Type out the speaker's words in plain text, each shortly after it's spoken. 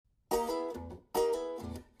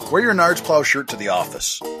Wear your Nards Plow shirt to the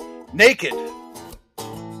office. Naked.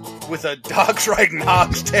 With a Dogs Riding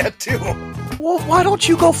Hogs tattoo. Well, why don't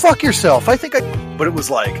you go fuck yourself? But it was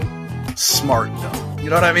like, smart though. You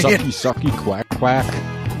know what I mean? Sucky, quack,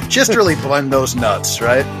 quack. Just really blend those nuts,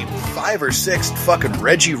 right? 5 or 6 fucking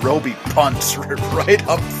Reggie Roby punts right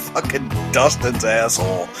up fucking Dustin's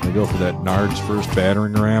asshole. They go for that Nards first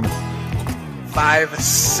battering ram.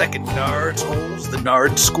 5-second Nards holes, the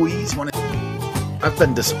Nard squeeze. I've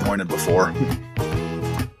been disappointed before,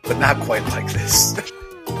 but not quite like this.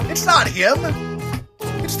 It's not him.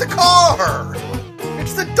 It's the car.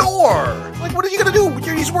 It's the door. Like, what are you gonna do?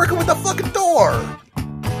 He's working with the fucking door.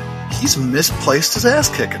 He's misplaced his ass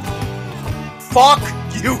kicking. Fuck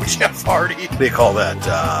you, Jeff Hardy. What do you call that?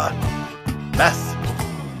 Meth.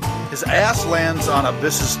 His ass lands on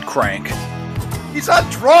Abyss's crank. He's on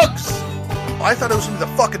drugs. I thought it was the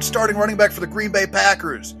fucking starting running back for the Green Bay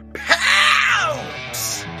Packers. Pounds!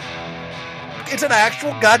 It's an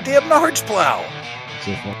actual goddamn Nards plow.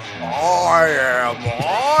 I am.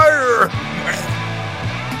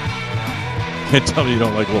 Can't tell me you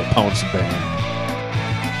don't like a little pounce and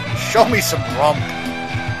bang. Show me some rump.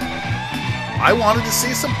 I wanted to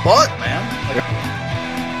see some butt, man.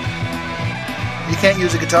 He can't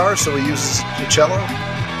use a guitar, so he uses a cello.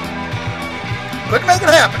 Couldn't make it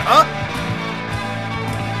happen, huh?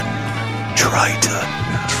 Triton.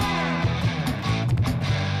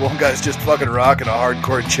 One guy's just fucking rocking a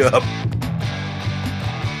hardcore chub.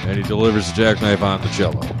 And he delivers the jackknife on the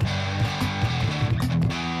cello.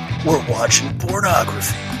 We're watching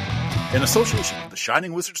pornography. In association with the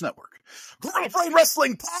Shining Wizards Network, Gorilla Brain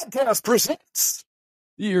Wrestling Podcast presents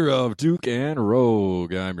Year of Duke and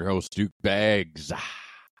Rogue. I'm your host, Duke Baggs.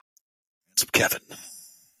 It's Kevin.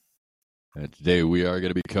 And today we are going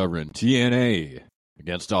to be covering TNA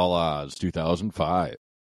Against All Odds 2005.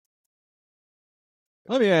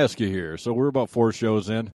 Let me ask you here. So we're about 4 shows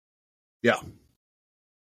in. Yeah.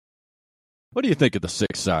 What do you think of the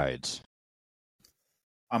 6 sides?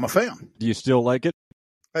 I'm a fan. Do you still like it?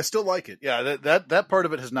 I still like it. Yeah, that part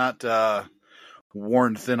of it has not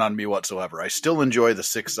worn thin on me whatsoever. I still enjoy the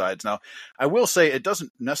 6 sides. Now, I will say it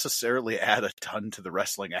doesn't necessarily add a ton to the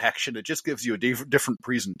wrestling action. It just gives you a different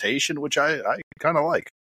presentation, which I kind of like.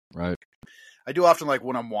 Right. I do often like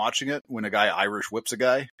when I'm watching it, when a guy Irish whips a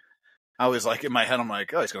guy, I was like, in my head, I'm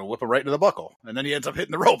like, oh, he's going to whip him right into the buckle. And then he ends up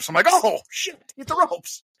hitting the ropes. I'm like, oh, shit, hit the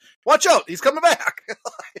ropes. Watch out, he's coming back.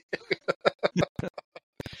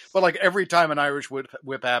 But like every time an Irish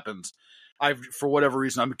whip happens, for whatever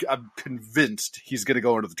reason, I'm convinced he's going to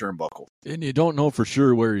go into the turnbuckle. And you don't know for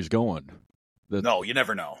sure where he's going. No, you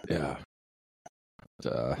never know. Yeah.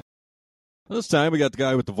 This time we got the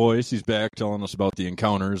guy with the voice. He's back telling us about the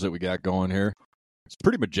encounters that we got going here. It's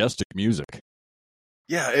pretty majestic music.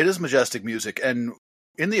 Yeah, it is majestic music. And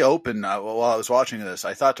in the open, while I was watching this,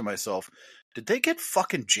 I thought to myself, did they get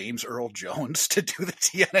fucking James Earl Jones to do the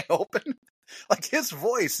TNA Open? Like, his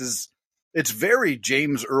voice it's very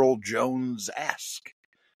James Earl Jones-esque.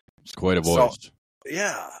 It's quite a voice. So,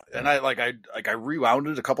 yeah. And I rewound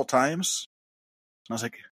it a couple times. And I was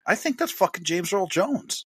like, I think that's fucking James Earl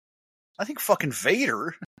Jones. I think fucking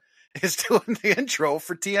Vader is doing the intro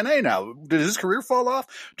for TNA now. Did his career fall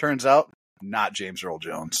off? Turns out, not James Earl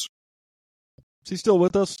Jones. Is he still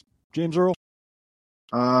with us, James Earl?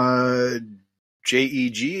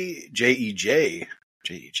 J-E-J.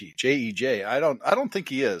 I don't think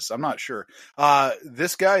he is. I'm not sure.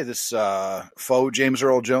 This guy, faux James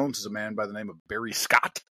Earl Jones, is a man by the name of Barry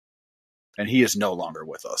Scott, and he is no longer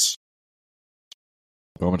with us.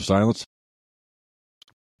 Moment of silence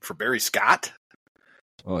for Barry Scott.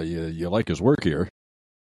 Oh, you like his work here?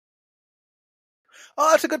 Oh,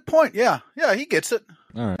 that's a good point. Yeah, he gets it.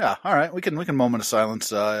 All right. Yeah, all right. We can moment of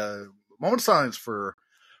silence. Moment of silence for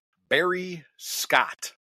Barry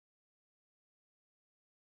Scott.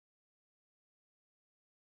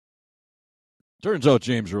 Turns out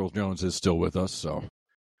James Earl Jones is still with us, so.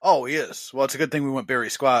 Oh, he is. Well, it's a good thing we went Barry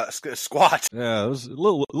Squat. Yeah, it was a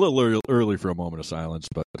little early for a moment of silence,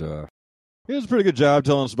 but he does a pretty good job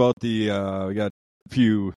telling us about we got a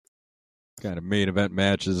few kind of main event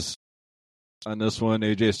matches on this one.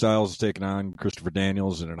 AJ Styles is taking on Christopher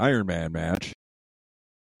Daniels in an Iron Man match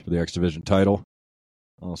for the X Division title.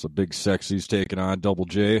 Also, Big Sexy's taking on Double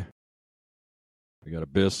J. We got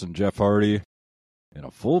Abyss and Jeff Hardy in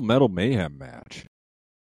a Full Metal Mayhem match.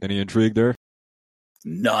 Any intrigue there?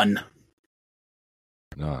 None.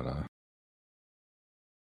 No.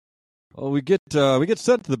 Well, we get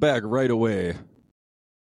sent to the back right away,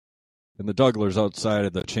 and the Douglas outside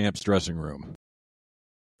of the Champ's dressing room.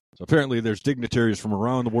 So apparently, there's dignitaries from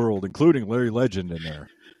around the world, including Larry Legend, in there.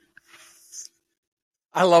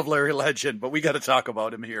 I love Larry Legend, but we got to talk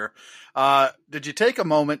about him here. Did you take a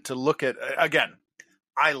moment to look at, again,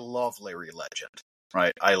 I love Larry Legend,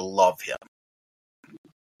 right? I love him.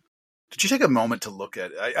 Did you take a moment to look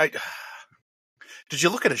at, did you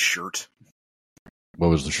look at his shirt? What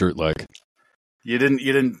was the shirt like? You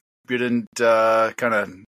didn't kind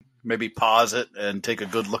of maybe pause it and take a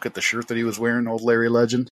good look at the shirt that he was wearing, old Larry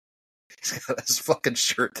Legend? He's got this fucking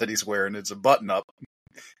shirt that he's wearing. It's a button-up.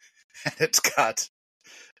 And it's got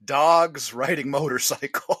dogs riding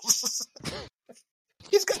motorcycles.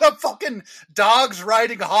 He's got a fucking dogs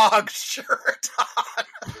riding hogs shirt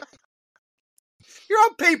on. You're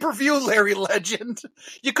on pay-per-view, Larry Legend.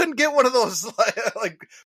 You couldn't get one of those like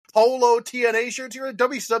polo TNA shirts. You're in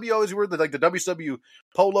WCW, always wear the WCW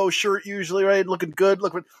polo shirt usually, right? Looking good.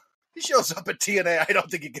 He shows up at TNA. I don't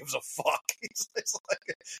think he gives a fuck. It's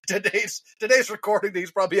like today's recording.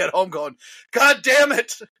 He's probably at home going, "God damn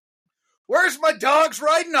it! Where's my dogs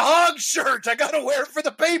riding hog shirt? I gotta wear it for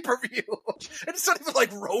the pay-per-view." And it's not even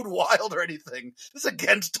like Road Wild or anything. This is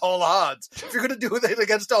against all odds. If you're gonna do it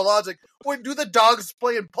against all odds, like, do the dogs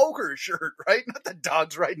playing poker shirt, right? Not the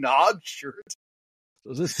dogs riding hog shirt.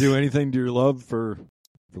 Does this do anything to your love for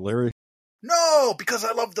Larry? No, because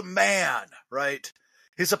I love the man, right?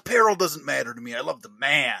 His apparel doesn't matter to me. I love the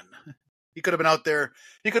man. He could have been out there.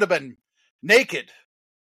 He could have been naked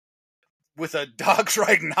with a dogs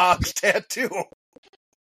riding hogs tattoo.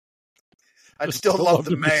 I'd still love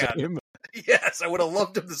the man. Yes, I would have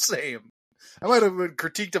loved him the same. I might have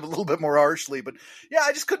critiqued him a little bit more harshly, but yeah,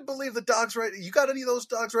 I just couldn't believe the dogs riding. You got any of those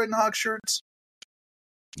dogs riding hog shirts?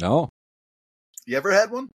 No. You ever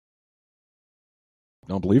had one?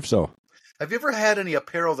 Don't believe so. Have you ever had any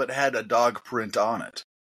apparel that had a dog print on it?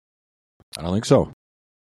 I don't think so.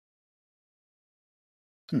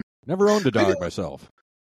 Never owned a dog myself.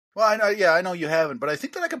 Well, I know you haven't, but I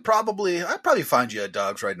think that I'd probably find you a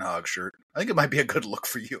dogs riding hog shirt. I think it might be a good look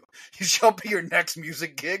for you. You show up at your next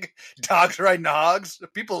music gig, dogs riding hogs.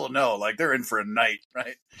 People will know, like, they're in for a night,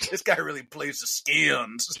 right? This guy really plays the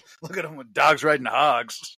skins. Look at him with dogs riding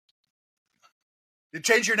hogs. You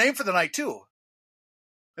change your name for the night too.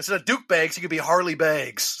 Instead of Duke Bags, you could be Harley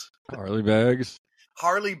Bags. Harley Bags.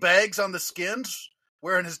 Harley Bags on the skins,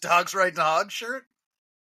 wearing his dogs riding hog shirt.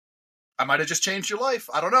 I might have just changed your life.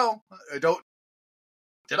 I don't know.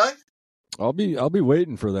 Did I? I'll be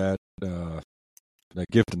waiting for that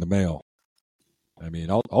gift in the mail. I mean,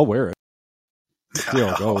 I'll wear it. See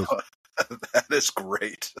how it goes. That is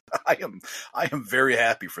great. I am very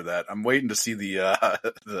happy for that. I'm waiting to see the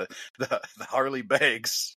Harley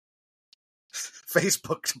Bags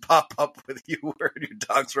Facebook to pop up with you wearing your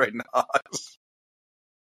dogs riding hogs.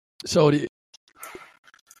 So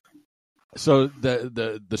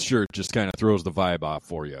the shirt just kind of throws the vibe off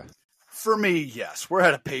for you. For me, yes. We're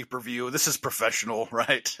at a pay-per-view. This is professional,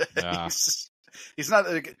 right? Yeah. He's not.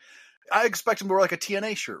 I expect him to wear like a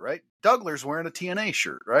TNA shirt, right? Dougler's wearing a TNA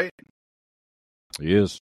shirt, right? He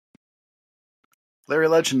is. Larry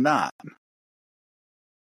Legend not.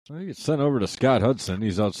 So he gets sent over to Scott Hudson.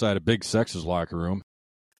 He's outside of Big Sex's locker room.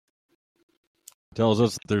 Tells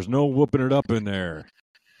us there's no whooping it up in there.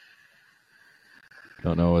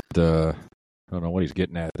 Don't know what he's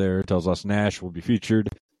getting at there. Tells us Nash will be featured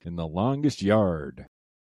in The Longest Yard.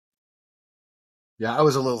 Yeah, I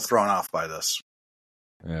was a little thrown off by this.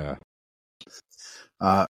 Yeah.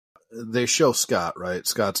 They show Scott, right?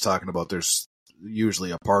 Scott's talking about there's usually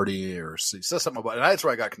a party, or he says something about it. And that's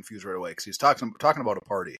where I got confused right away, because he's talking about a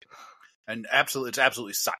party. And it's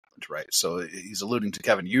absolutely silent, right? So he's alluding to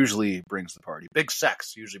Kevin usually brings the party. Big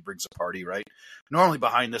Sex usually brings the party, right? Normally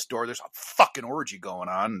behind this door, there's a fucking orgy going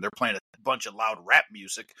on. And they're playing a bunch of loud rap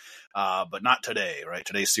music, but not today, right?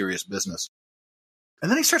 Today's serious business. And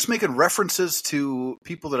then he starts making references to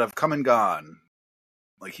people that have come and gone.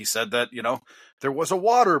 Like he said that, there was a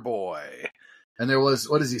water boy. And there was,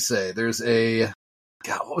 what does he say? There's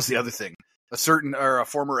what was the other thing? A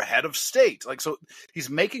former head of state. Like, so he's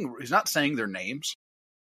not saying their names,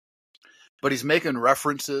 but he's making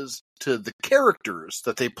references to the characters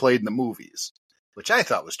that they played in the movies, which I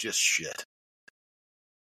thought was just shit.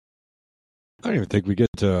 I don't even think we get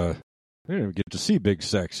to see Big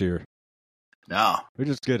Sex here. No. We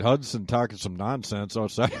just get Hudson talking some nonsense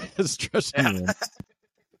outside his dressing room.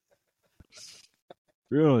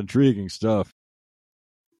 Real intriguing stuff.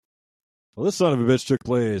 Well, this son of a bitch took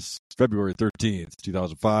place February 13th,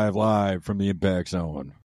 2005, live from the Impact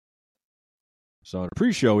Zone. So in a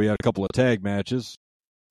pre-show, we had a couple of tag matches.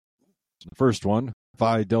 The first one,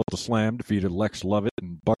 Phi Delta Slam defeated Lex Lovett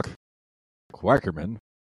and Buck Quackerman.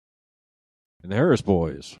 And the Harris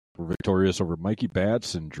Boys were victorious over Mikey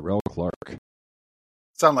Batts and Jarrell Clark.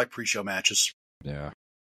 Sound like pre-show matches. Yeah.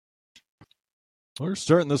 We're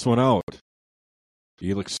starting this one out.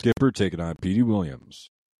 Elix Skipper taking on Petey Williams.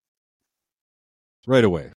 Right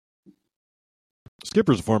away.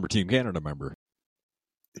 Skipper's a former Team Canada member.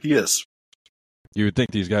 He is. You would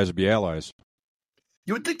think these guys would be allies.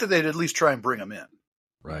 You would think that they'd at least try and bring him in.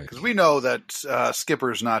 Right. Because we know that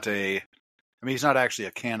Skipper's not he's not actually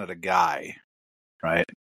a Canada guy, right?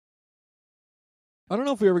 I don't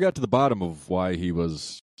know if we ever got to the bottom of why he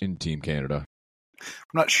was in Team Canada. I'm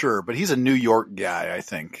not sure, but he's a New York guy, I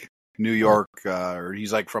think. New York, or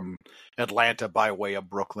he's like from Atlanta by way of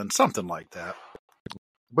Brooklyn, something like that.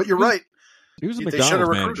 But you're right. He was a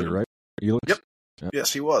McDonald's manager, right? Elix? Yep.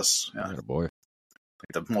 Yes, he was. Yeah. Boy.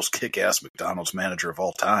 Like the most kick-ass McDonald's manager of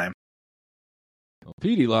all time. Well,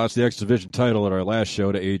 Petey lost the X Division title at our last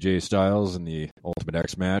show to AJ Styles in the Ultimate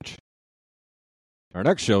X match. Our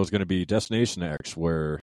next show is going to be Destination X,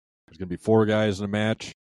 where there's going to be 4 guys in a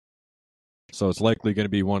match. So it's likely going to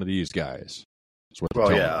be one of these guys.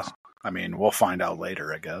 Well, yeah. Is. I mean, we'll find out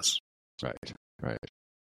later, I guess. Right.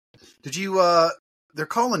 Did you, they're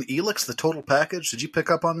calling Elix the total package. Did you pick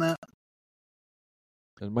up on that?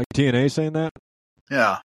 Is Mike TNA saying that?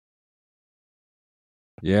 Yeah.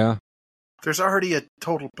 Yeah. There's already a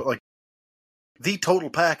total, the total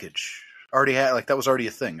package already had, that was already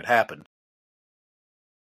a thing. It happened.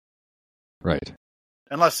 Right.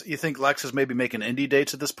 Unless you think Lex is maybe making indie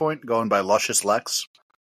dates at this point, going by Luscious Lex.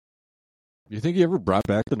 You think he ever brought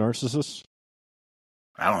back the Narcissus?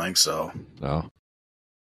 I don't think so. No.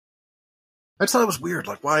 I just thought it was weird.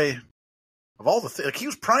 Why, of all the things, he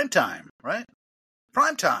was primetime, right?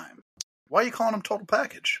 Primetime. Why are you calling him total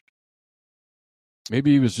package?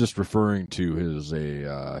 Maybe he was just referring to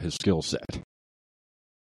his skill set.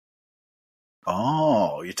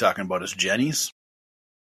 Oh, you talking about his Jennies?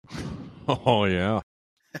 Oh, yeah.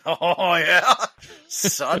 Oh, yeah?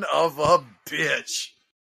 Son of a bitch.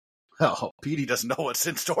 Oh, Petey doesn't know what's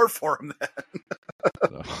in store for him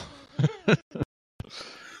then.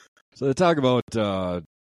 So they talk about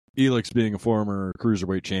Elix being a former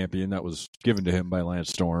cruiserweight champion that was given to him by Lance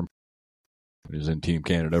Storm when he was in Team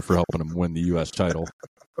Canada for helping him win the U.S. title,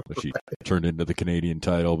 which he turned into the Canadian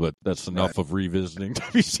title, but that's enough of revisiting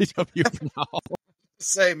WCW for now.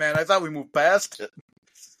 Say, man, I thought we moved past it.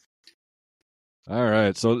 All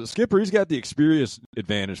right, so Skipper, he's got the experience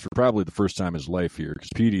advantage for probably the first time in his life here, because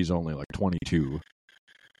Petey's only 22.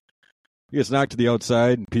 He gets knocked to the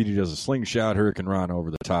outside, and Petey does a slingshot Hurricane Rana over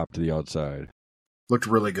the top to the outside. Looked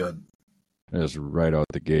really good. That's right out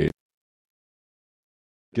the gate.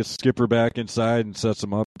 Gets Skipper back inside and sets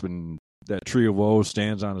him up, and that Tree of Woe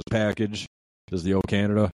stands on his package, does the O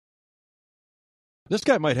Canada. This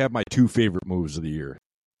guy might have my 2 favorite moves of the year.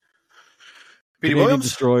 Petey Canadian Williams?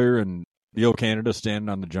 Destroyer and the O Canada standing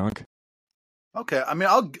on the junk. Okay, I mean,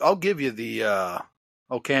 I'll give you the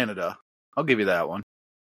O Canada. I'll give you that one.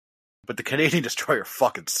 But the Canadian Destroyer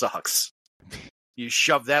fucking sucks. You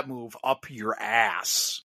shove that move up your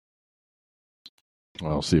ass.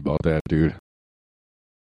 Well, I'll see about that, dude.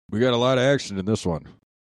 We got a lot of action in this one.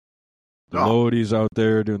 The Lodi's out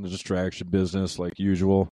there doing the distraction business like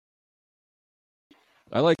usual.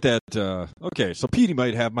 I like that. Okay, so Petey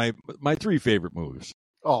might have my 3 favorite moves.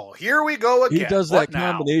 Oh, here we go again. He does that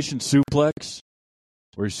combination suplex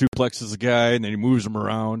where he suplexes the guy and then he moves him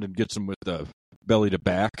around and gets him with the belly to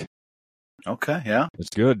back. Okay, yeah.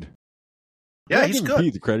 It's good. Yeah, he's good.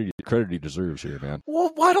 Pete the credit he deserves here, man.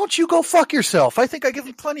 Well, why don't you go fuck yourself? I think I give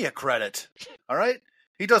him plenty of credit. All right?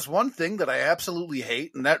 He does one thing that I absolutely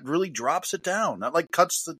hate, and that really drops it down. That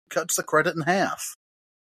cuts the credit in half.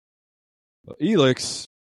 Well, Elix,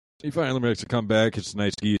 he finally makes a comeback. It's a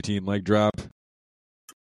nice guillotine leg drop.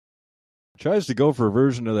 Tries to go for a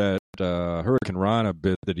version of that Hurricane Rana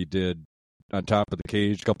bit that he did on top of the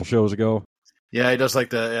cage a couple shows ago. Yeah, he does it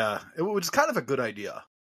was kind of a good idea.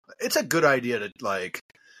 It's a good idea to,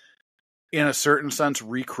 in a certain sense,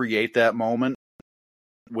 recreate that moment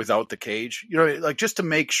without the cage. You know, just to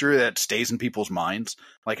make sure that it stays in people's minds.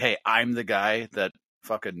 Hey, I'm the guy that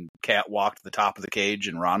fucking catwalked the top of the cage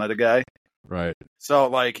and Rana the guy. Right.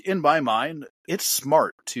 So, in my mind, it's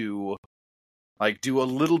smart to, do a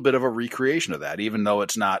little bit of a recreation of that, even though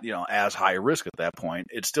it's not, as high risk at that point.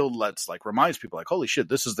 It still reminds people, holy shit,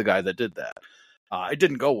 this is the guy that did that. It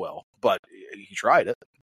didn't go well, but he tried it.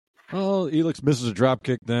 Well, Elix misses a drop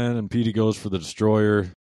kick then, and Petey goes for the Destroyer.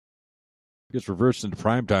 Gets reversed into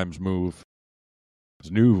Primetime's move.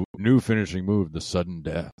 His new finishing move, the sudden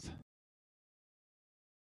death.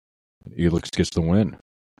 And Elix gets the win.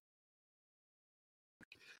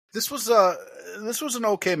 This was an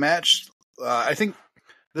okay match. I think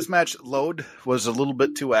this match load was a little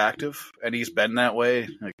bit too active, and he's been that way.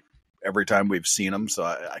 every time we've seen him. So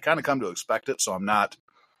I kind of come to expect it. So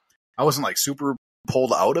I wasn't like super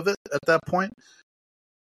pulled out of it at that point.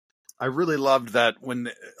 I really loved that when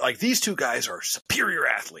like these two guys are superior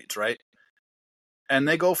athletes, right? And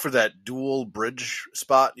they go for that dual bridge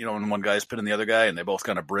spot, when one guy's pinning the other guy and they both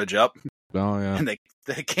kind of bridge up. Oh, yeah. And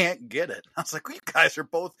they can't get it. I was like, you guys are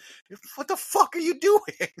both, what the fuck are you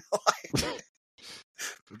doing? Like,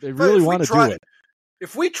 they really want to do it.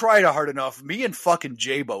 If we tried hard enough, me and fucking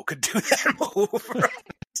J-Bo could do that move. Right?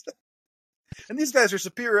 And these guys are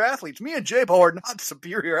superior athletes. Me and J-Bo are not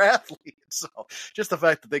superior athletes. So just the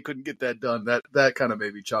fact that they couldn't get that done, that kind of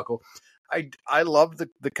made me chuckle. I love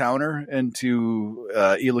the counter into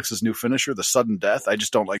Elix's new finisher, the sudden death. I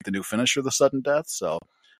just don't like the new finisher, the sudden death. So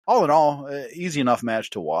all in all, easy enough match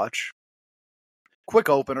to watch. Quick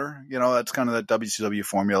opener, that's kind of that WCW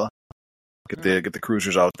formula. Get the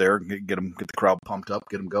cruisers out there, get the crowd pumped up,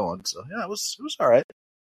 get them going. So yeah, it was all right.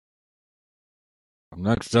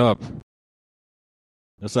 Next up,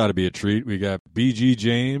 this ought to be a treat. We got BG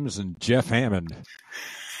James and Jeff Hammond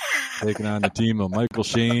taking on the team of Michael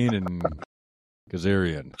Shane and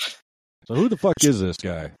Kazarian. So who the fuck is this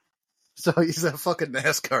guy? So he's a fucking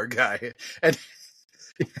NASCAR guy. And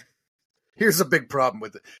here's a big problem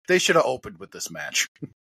with it. They should have opened with this match.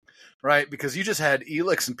 Right? Because you just had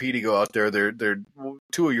Elix and Petey go out there. They're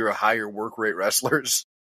two of your higher work rate wrestlers.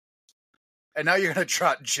 And now you're going to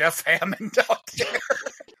trot Jeff Hammond out there.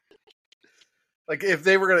 Like if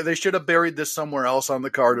they should have buried this somewhere else on the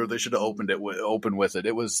card, or they should have opened with it.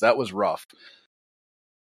 That was rough.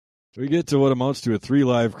 We get to what amounts to a 3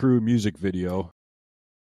 Live Crew music video.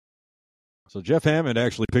 So Jeff Hammond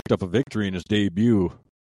actually picked up a victory in his debut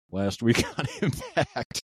last week on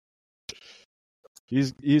Impact.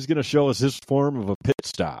 He's going to show us his form of a pit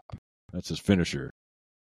stop. That's his finisher.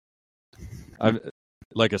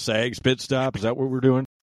 Like a SAG's pit stop. Is that what we're doing?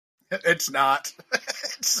 It's not.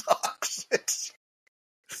 It sucks.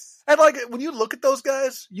 And like when you look at those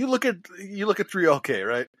guys, you look at 3OK,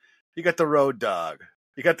 right? You got the Road Dogg,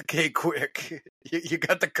 you got the K Quick, you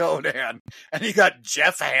got the Conan, and you got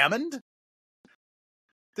Jeff Hammond.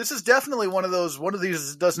 This is definitely one of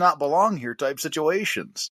these does not belong here type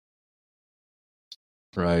situations.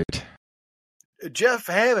 Right. Jeff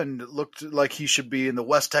Hammond looked like he should be in the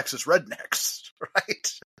West Texas Rednecks,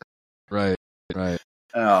 right? Right.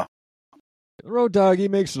 Oh. The Road Dogg, he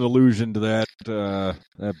makes an allusion to that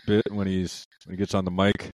bit when he gets on the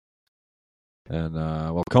mic. And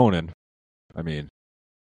Conan, I mean,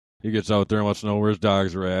 he gets out there and wants to know where his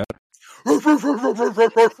dogs are at.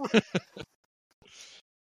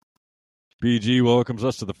 BG welcomes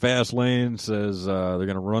us to the fast lane, says they're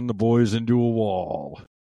going to run the boys into a wall.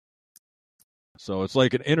 So it's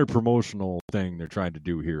like an interpromotional thing they're trying to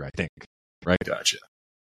do here, I think. Right? Gotcha.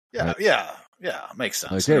 Yeah, right. yeah, makes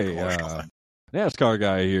sense. Like, hey, NASCAR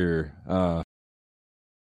guy here, come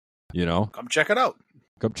check it out.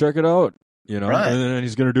 Right. And then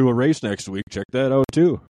he's going to do a race next week. Check that out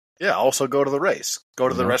too. Yeah. Also go to the race. Go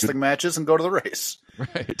to the wrestling matches and go to the race.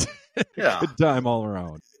 Right. Yeah. Good time all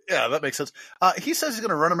around. Yeah, that makes sense. He says he's going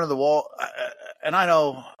to run him into the wall, and I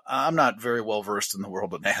know I'm not very well versed in the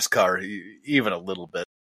world of NASCAR, even a little bit.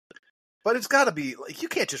 But it's got to be like you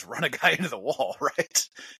can't just run a guy into the wall, right?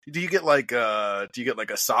 Do you get like a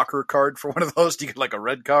soccer card for one of those? Do you get like a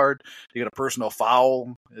red card? Do you get a personal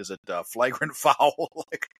foul? Is it flagrant foul?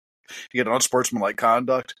 Like, do you get an unsportsmanlike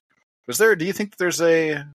conduct? Do you think there's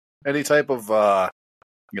any type of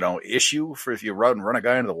issue for if you run a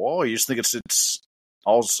guy into the wall? Or you just think it's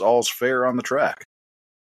all's fair on the track?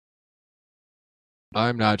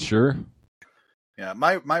 I'm not sure. Yeah,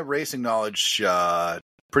 my racing knowledge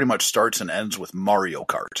pretty much starts and ends with Mario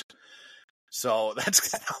Kart. So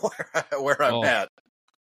that's kind of where I'm at.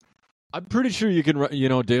 I'm pretty sure you can, Dale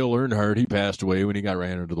Earnhardt, he passed away when he got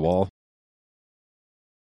ran into the wall.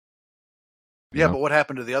 Yeah, but what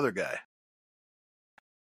happened to the other guy?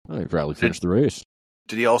 Well, he probably finished the race.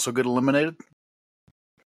 Did he also get eliminated?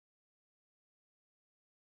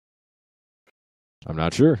 I'm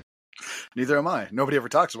not sure. Neither am I. Nobody ever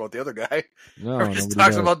talks about the other guy. No, Everybody just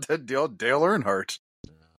talks about Dale Earnhardt.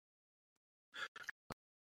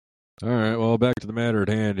 All right, well, back to the matter at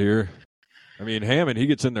hand here. I mean, Hammond, he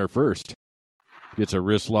gets in there first. Gets a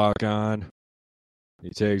wrist lock on. He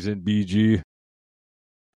tags in BG.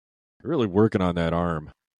 Really working on that arm.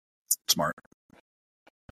 Smart.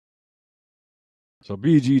 So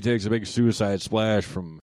BG takes a big suicide splash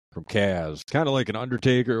from Kaz. Kind of like an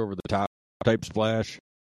Undertaker over the top type splash.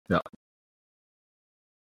 Yeah.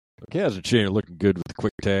 But Kaz and Shane are looking good with the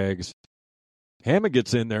quick tags. Hammond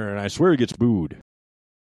gets in there, and I swear he gets booed.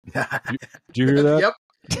 Did you hear that? Yep.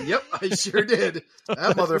 Yep, I sure did.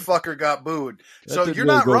 That motherfucker got booed. That So didn't you're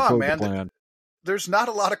really not go wrong, according to man. plan. There's not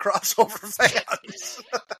a lot of crossover fans.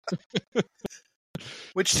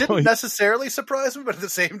 Which So didn't necessarily surprise me, but at the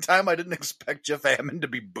same time, I didn't expect Jeff Hammond to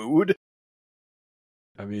be booed.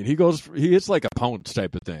 I mean, he hits like a pounce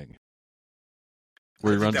type of thing.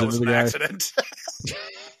 Where he runs that was into the an guy. accident.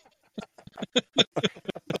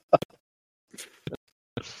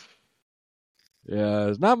 Yeah,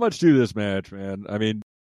 there's not much to this match, man. I mean,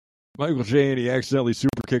 Michael Jane, he accidentally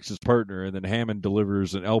super kicks his partner, and then Hammond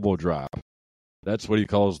delivers an elbow drop. That's what he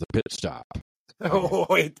calls the pit stop. Oh,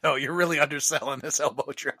 wait, no, you're really underselling this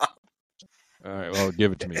elbow drop. All right, well,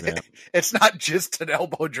 give it to me, man. It's not just an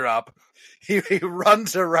elbow drop. He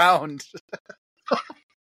runs around.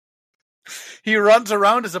 He runs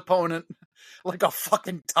around his opponent like a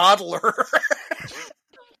fucking toddler.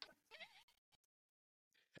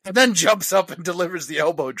 And then jumps up and delivers the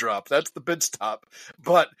elbow drop. That's the pit stop.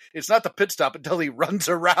 But it's not the pit stop until he runs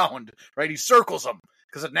around, right? He circles him.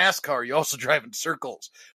 Because at NASCAR, you also drive in circles.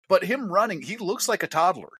 But him running, he looks like a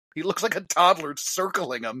toddler. He looks like a toddler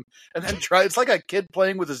circling him. And then it's like a kid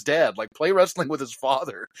playing with his dad, like play wrestling with his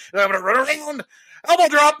father. And I'm going to run around. Elbow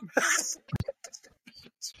drop. It's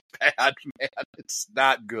bad, man. It's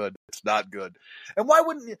not good. It's not good. And why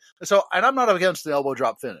wouldn't you? So, and I'm not against the elbow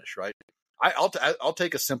drop finish, right? I'll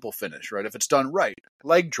take a simple finish, right? If it's done right,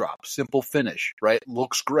 leg drop, simple finish, right?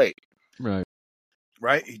 Looks great, Right.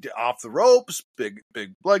 Off the ropes, big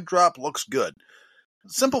leg drop, looks good.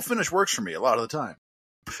 Simple finish works for me a lot of the time,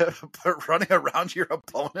 but running around your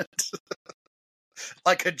opponent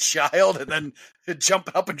like a child and then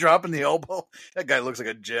jumping up and dropping the elbow, that guy looks like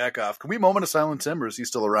a jack off. Can we moment of silence him, or is he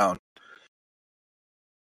still around?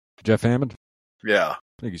 Jeff Hammond? Yeah,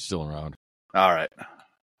 I think he's still around. All right,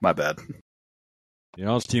 my bad. You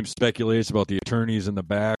know, his team speculates about the attorneys in the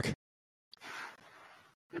back.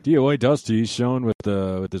 DOA Dusty's shown with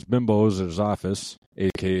his bimbos at his office,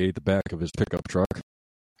 a.k.a. the back of his pickup truck.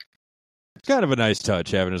 It's kind of a nice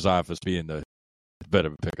touch having his office be in the bed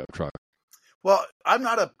of a pickup truck. Well, I'm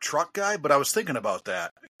not a truck guy, but I was thinking about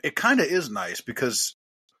that. It kind of is nice because,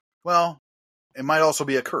 well, it might also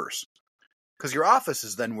be a curse. Because your office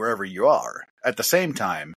is then wherever you are. At the same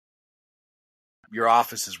time, your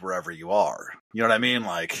office is wherever you are. You know what I mean?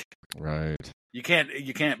 Like, right. You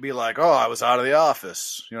can't be like, oh, I was out of the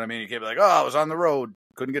office. You know what I mean? You can't be like, oh, I was on the road,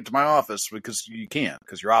 couldn't get to my office, because you can't,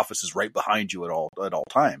 because your office is right behind you at all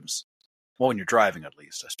times. Well, when you're driving, at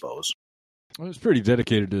least, I suppose. Well, he's pretty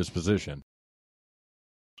dedicated to his position.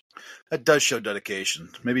 That does show dedication.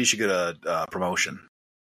 Maybe you should get a promotion.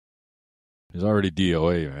 He's already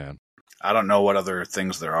DOA, man. I don't know what other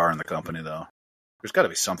things there are in the company, though. There's got to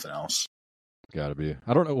be something else. Got to be.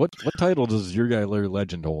 I don't know. What title does your guy Larry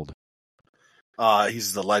Legend hold?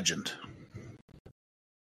 He's the legend.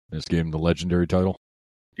 Just gave him the legendary title?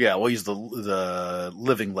 Yeah, well, he's the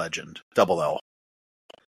living legend. Double L.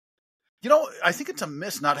 You know, I think it's a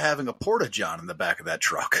miss not having a Porta-John in the back of that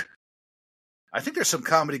truck. I think there's some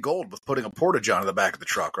comedy gold with putting a Porta-John in the back of the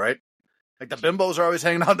truck, right? Like the bimbos are always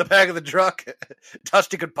hanging out in the back of the truck.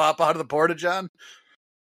 Dusty could pop out of the Porta-John.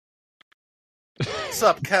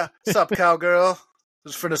 Sup, cowgirl?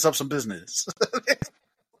 Just finish up some business.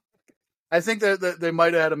 I think that they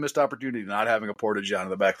might have had a missed opportunity not having a Porta-John in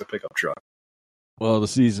the back of the pickup truck. Well, the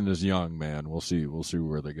season is young, man. We'll see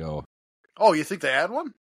where they go. Oh, you think they had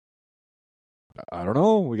one? I don't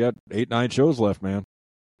know. We got 8-9 shows left, man.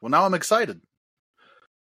 Well, now I'm excited.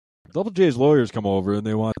 Double J's lawyers come over and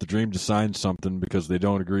they want the Dream to sign something because they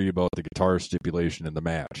don't agree about the guitar stipulation in the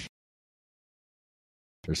match.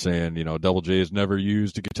 They're saying, Double J has never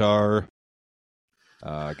used a guitar.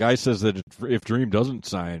 Guy says that if Dream doesn't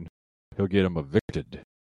sign, he'll get him evicted.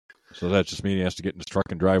 So that just means he has to get in his truck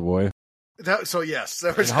and drive away. So yes,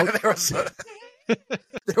 there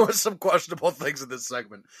was some questionable things in this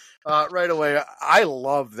segment. Right away, I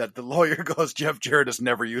love that the lawyer goes, Jeff Jarrett has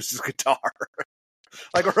never used his guitar.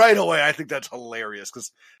 Like right away, I think that's hilarious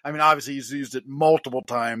because, I mean, obviously he's used it multiple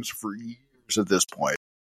times for years at this point.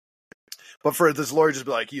 But for this lawyer just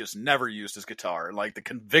be like, he has never used his guitar. And like the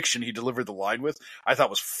conviction he delivered the line with, I thought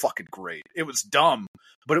was fucking great. It was dumb,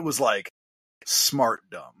 but it was like smart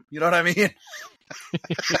dumb. You know what I mean?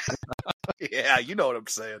 Yeah, you know what I'm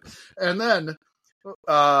saying. And then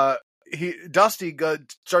Dusty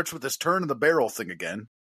starts with this turn of the barrel thing again.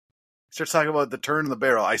 He starts talking about the turn of the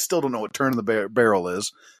barrel. I still don't know what turn of the barrel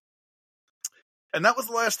is. And that was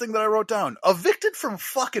the last thing that I wrote down. Evicted from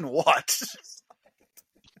fucking what?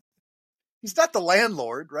 He's not the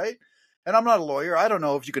landlord, right? And I'm not a lawyer. I don't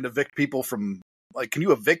know if you can evict people from, like, can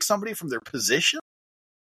you evict somebody from their position?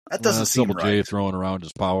 That doesn't seem Double right. J throwing around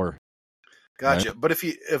his power. Gotcha. Right? But if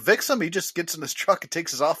he evicts him, he just gets in his truck and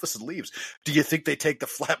takes his office and leaves. Do you think they take the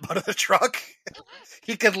flat bed of the truck?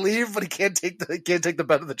 He can leave, but he can't take the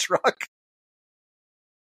bed of the truck.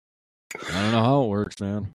 I don't know how it works,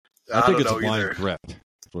 man. I think it's a blind threat.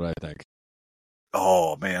 That's what I think.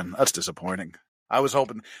 Oh man, that's disappointing. I was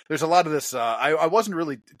hoping there's a lot of this. I wasn't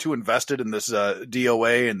really too invested in this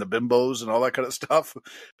DOA and the bimbos and all that kind of stuff,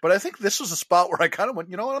 but I think this was a spot where I kind of went,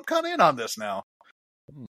 you know what, I'm kind of in on this now.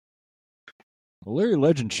 Well, Larry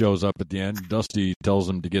Legend shows up at the end. Dusty tells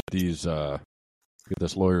him to get this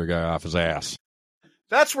lawyer guy off his ass.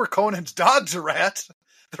 That's where Conan's dogs are at.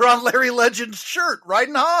 They're on Larry Legend's shirt,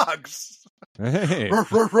 riding hogs. Hey.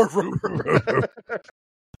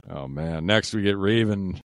 Oh man! Next we get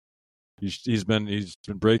Raven. He's been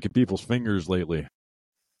breaking people's fingers lately.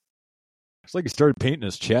 It's like he started painting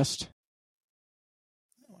his chest.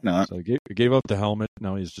 No, so he gave up the helmet.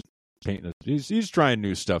 Now he's just painting it. He's trying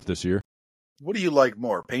new stuff this year. What do you like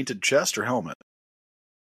more, painted chest or helmet?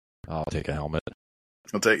 I'll take a helmet.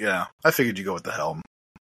 Yeah. I figured you go with the helm.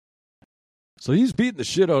 So he's beating the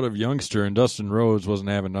shit out of Youngster, and Dustin Rhodes wasn't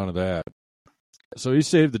having none of that. So he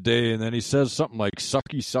saved the day, and then he says something like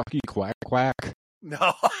 "sucky, sucky, quack, quack."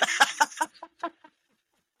 No.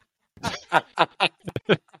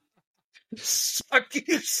 Sucky,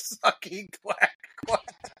 sucky, quack,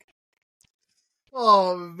 quack.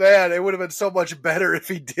 Oh, man, it would have been so much better if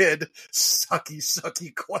he did sucky,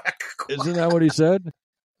 sucky, quack, quack. Isn't that what he said?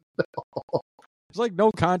 No. There's like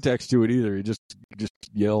no context to it either. He just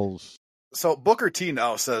yells. So Booker T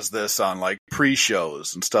now says this on like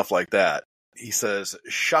pre-shows and stuff like that. He says,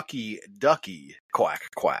 shucky, ducky, quack,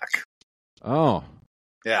 quack. Oh.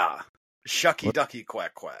 Yeah. Shucky, ducky,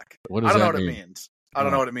 quack, quack. What does I don't know that what mean? it means. I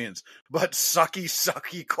don't know what it means. But sucky,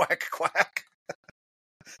 sucky, quack, quack.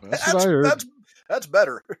 That's what I heard. That's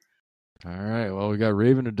better. All right. Well, we got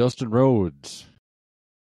Raven and Dustin Rhodes.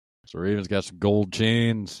 So Raven's got some gold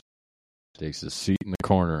chains. Takes his seat in the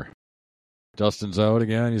corner. Dustin's out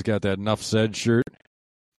again. He's got that Enough Said shirt.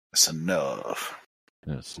 That's enough.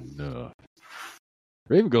 That's enough.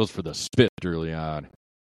 Raven goes for the spit early on.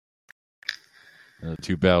 And the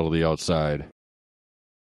two battle to the outside.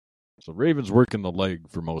 So Raven's working the leg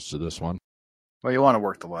for most of this one. Well, you want to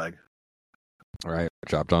work the leg. All right.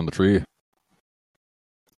 Chopped on the tree.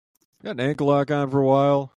 Got an ankle lock on for a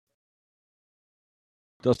while.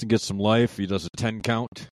 Dustin gets some life. He does a 10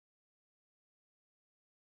 count.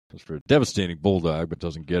 Goes for a devastating bulldog, but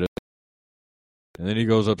doesn't get it. And then he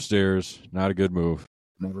goes upstairs. Not a good move.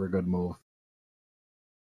 Never a good move.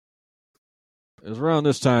 It was around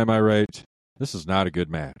this time I write, this is not a good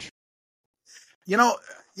match. You know,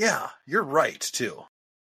 yeah, you're right, too.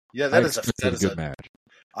 Yeah, that is a good match.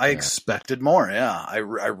 I expected more, yeah.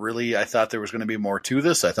 I thought there was going to be more to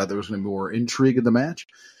this. I thought there was going to be more intrigue in the match.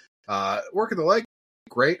 Working the leg,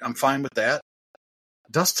 great. I'm fine with that.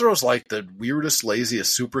 Dust throws like the weirdest,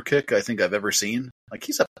 laziest super kick I think I've ever seen. Like,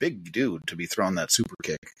 he's a big dude to be throwing that super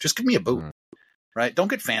kick. Just give me a boot, right? Don't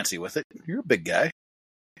get fancy with it. You're a big guy.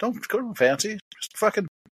 Don't go fancy. Just fucking,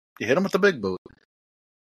 you hit him with the big boot.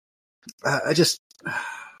 I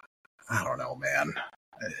don't know, man.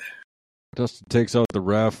 Dustin takes out the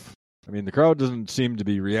ref. I mean, the crowd doesn't seem to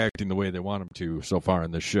be reacting the way they want him to so far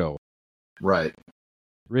in this show. Right.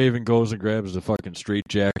 Raven goes and grabs the fucking straight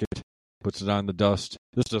jacket, puts it on the Dust.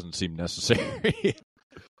 This doesn't seem necessary.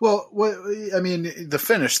 Well, I mean, the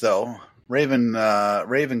finish though, Raven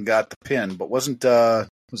got the pin, but was it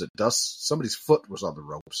Dust? Somebody's foot was on the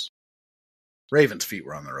ropes. Raven's feet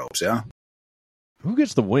were on the ropes, yeah? Who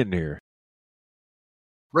gets the win here?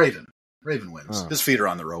 Raven wins. Oh. His feet are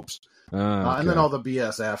on the ropes. Okay. And then all the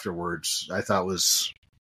BS afterwards, I thought was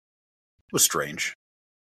strange.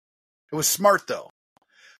 It was smart though.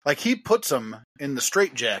 Like, he puts him in the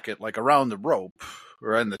straitjacket, like around the rope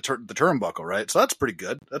or in the turnbuckle, right? So that's pretty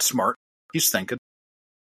good. That's smart. He's thinking.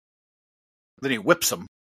 Then he whips him,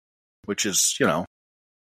 which is,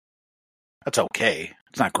 that's okay.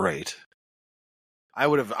 It's not great. I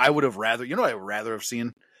would have rather, what I would rather have seen?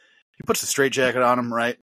 He puts the straitjacket on him,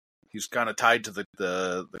 right? He's kind of tied to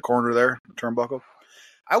the corner there, the turnbuckle.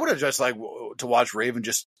 I would have just like to watch Raven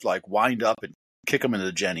just like wind up and kick him into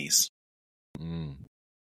the jennies.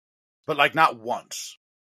 But like not once,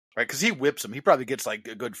 right? Because he whips him. He probably gets like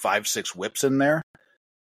a good 5-6 whips in there.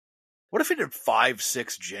 What if he did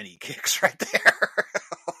 5-6 Jenny kicks right there?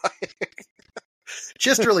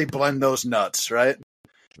 Just really blend those nuts, right?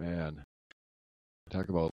 Man, talk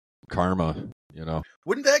about karma,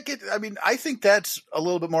 Wouldn't that get? I mean, I think that's a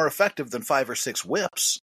little bit more effective than 5 or 6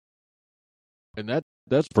 whips. And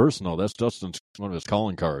that's personal. That's Dustin's one of his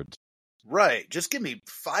calling cards. Right. Just give me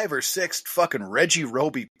 5 or 6 fucking Reggie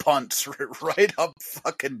Roby punts right up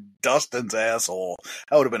fucking Dustin's asshole.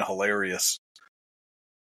 That would have been hilarious.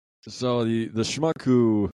 So the schmuck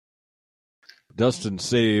who Dustin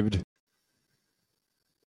saved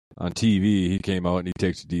on TV, he came out and he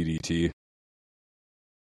takes a DDT.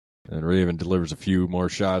 And Raven delivers a few more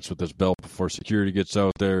shots with his belt before security gets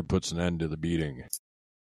out there and puts an end to the beating.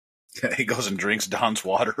 He goes and drinks Don's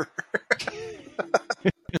water.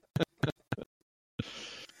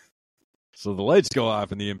 So the lights go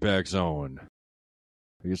off in the impact zone.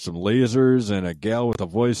 We get some lasers and a gal with a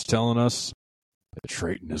voice telling us that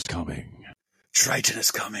Triton is coming. Triton is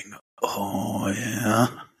coming. Oh, yeah.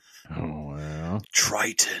 Oh, yeah.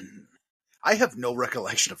 Triton. I have no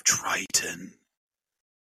recollection of Triton.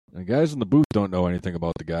 The guys in the booth don't know anything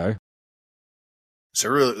about the guy.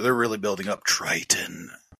 So they're really building up Triton.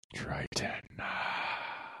 Triton.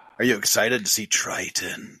 Are you excited to see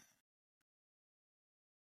Triton?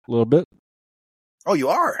 A little bit. Oh, you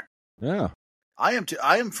are? Yeah. I am too.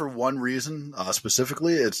 I am for one reason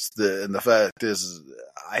specifically. It's the fact is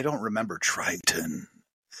I don't remember Triton,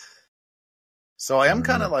 so I am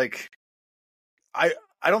kind of like I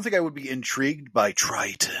don't think I would be intrigued by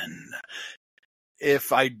Triton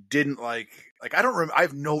if I didn't like I don't I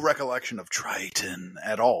have no recollection of Triton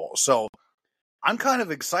at all. So I'm kind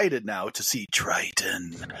of excited now to see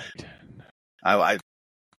Triton. I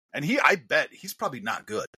bet he's probably not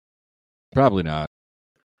good. Probably not.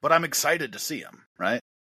 But I'm excited to see him, right?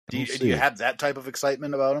 Do you have that type of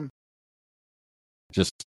excitement about him?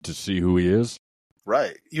 Just to see who he is?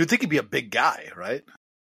 Right. You would think he'd be a big guy, right?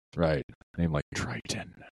 Right. Name like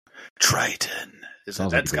Triton. Triton.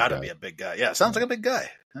 That's got to be a big guy. Yeah, sounds like a big guy.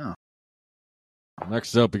 Yeah.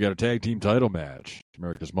 Next up, we got a tag team title match.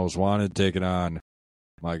 America's Most Wanted taking on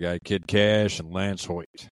my guy Kid Cash and Lance Hoyt.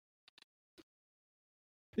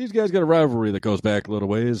 These guys got a rivalry that goes back a little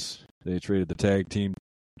ways. They traded the tag team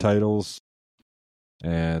titles,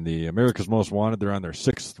 and the America's Most Wanted, they're on their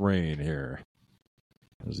 6th reign here.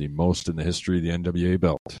 As the most in the history of the NWA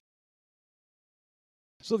belt.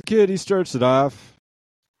 So the Kid, he starts it off,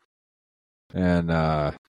 and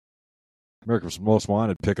America's Most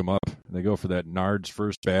Wanted pick him up, and they go for that Nard's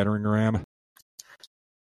first battering ram.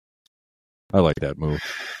 I like that move.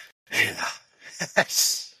 Yeah.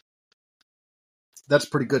 That's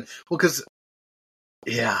pretty good. Well, because,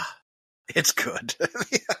 yeah, it's good.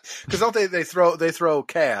 Because don't they throw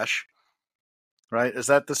Cash, right? Is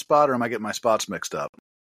that the spot, or am I getting my spots mixed up?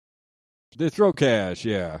 They throw Cash,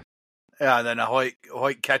 yeah. Yeah, and then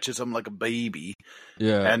Hoyt catches him like a baby.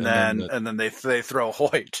 Yeah, and then they throw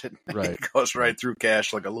Hoyt, and right. he goes right through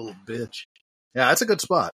Cash like a little bitch. Yeah, that's a good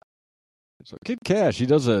spot. So Kid Cash, he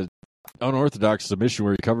does a unorthodox submission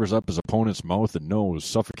where he covers up his opponent's mouth and nose,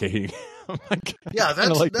 suffocating. Oh my God. Yeah,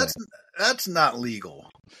 that's not legal.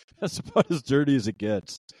 That's about as dirty as it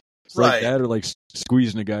gets. It's right. Like that, or like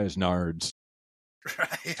squeezing a guy's nards.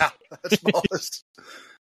 Yeah, that's smallest.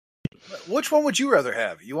 Which one would you rather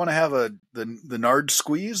have? You want to have the nard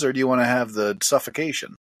squeeze, or do you want to have the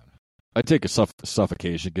suffocation? I take a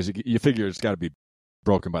suffocation because you figure it's got to be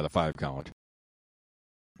broken by the 5 count.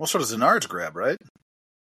 Well, so does the nards grab, right?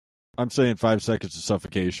 I'm saying 5 seconds of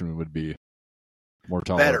suffocation would be more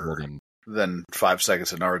tolerable than 5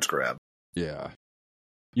 seconds of nards grab. Yeah.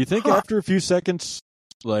 You think after a few seconds,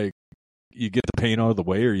 like, you get the pain out of the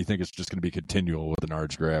way, or you think it's just going to be continual with the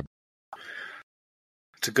nards grab?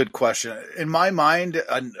 It's a good question. In my mind,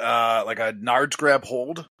 like a nards grab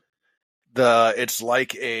hold, it's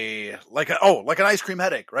like an ice cream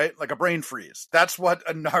headache, right? Like a brain freeze. That's what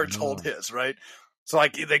a nards hold is, right? So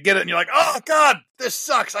like they get it and you're like, oh God, this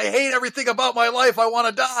sucks. I hate everything about my life. I want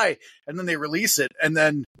to die. And then they release it, and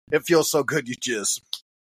then it feels so good. You just,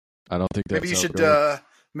 I don't think that's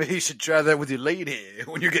maybe you should try that with your lady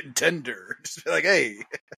when you're getting tender. Just be like, hey,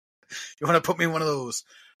 you want to put me in one of those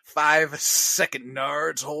 5-second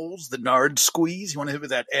nards holds, the nard squeeze? You want to hit with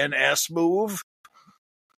that NS move?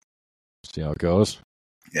 See how it goes?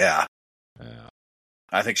 Yeah.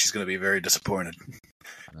 I think she's going to be very disappointed.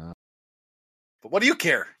 But what do you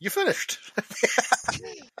care? You finished.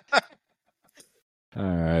 All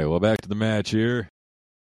right, well, back to the match here.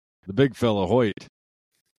 The big fella, Hoyt.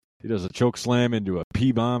 He does a choke slam into a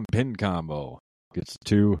P-bomb pin combo. Gets the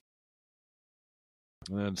 2.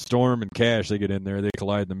 And then Storm and Cash, they get in there. They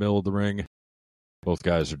collide in the middle of the ring. Both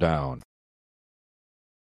guys are down.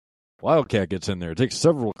 Wildcat gets in there. It takes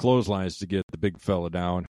several clotheslines to get the big fella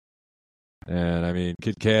down. And, I mean,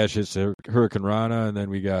 Kid Cash hits Hurricane Rana, and then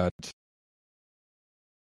we got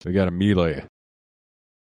a melee.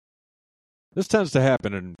 This tends to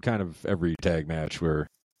happen in kind of every tag match where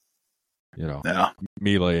Yeah.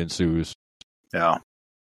 melee ensues. Yeah.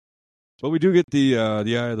 But we do get the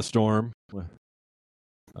Eye of the Storm.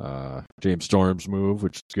 James Storm's move,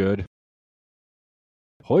 which is good.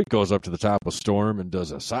 Hoyt goes up to the top of Storm and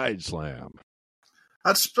does a side slam.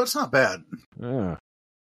 That's not bad. Yeah.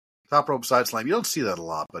 Top rope side slam. You don't see that a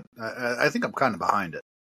lot, but I think I'm kind of behind it.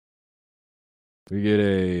 We get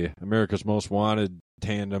a America's Most Wanted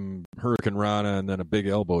tandem Hurricane Rana and then a big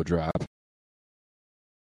elbow drop.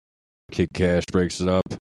 Kid Cash breaks it up,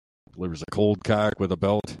 delivers a cold cock with a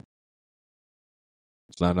belt.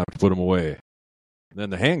 It's not enough to put him away. And then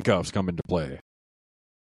the handcuffs come into play.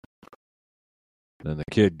 Then the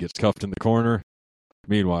Kid gets cuffed in the corner.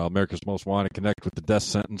 Meanwhile, America's Most Wanted connect with the death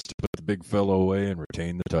sentence to put the big fellow away and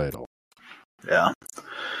retain the title. Yeah.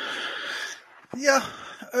 Yeah,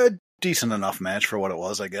 a decent enough match for what it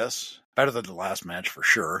was, I guess. Better than the last match for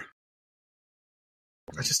sure.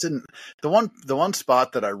 I just didn't. The one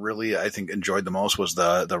spot that I think enjoyed the most was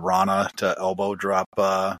the Rana to elbow drop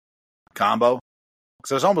combo.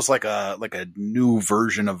 So it's almost like a new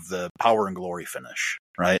version of the Power and Glory finish,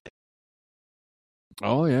 right?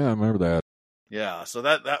 Oh yeah, I remember that. Yeah, so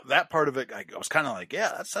that part of it, I was kind of like,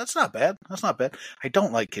 yeah, that's not bad. That's not bad. I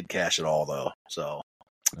don't like Kid Cash at all, though. So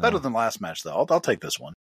better than last match, though. I'll take this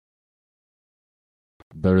one.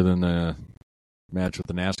 Better than the match with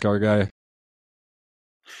the NASCAR guy?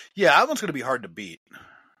 Yeah, that one's going to be hard to beat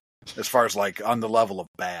as far as like on the level of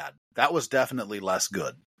bad. That was definitely less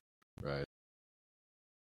good. Right.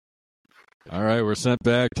 All right, we're sent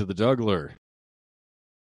back to the juggler.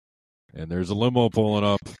 And there's a limo pulling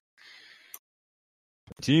up.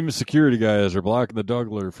 Team of security guys are blocking the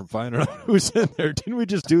juggler from finding out who's in there. Didn't we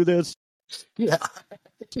just do this? Yeah.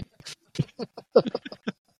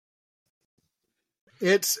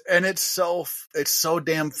 It's so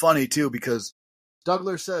damn funny too, because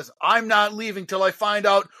Douglas says, "I'm not leaving till I find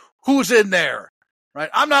out who's in there."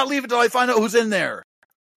 Right? I'm not leaving till I find out who's in there.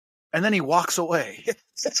 And then he walks away.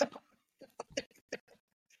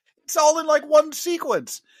 It's all in like one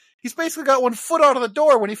sequence. He's basically got one foot out of the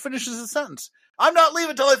door when he finishes his sentence. I'm not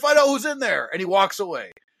leaving till I find out who's in there. And he walks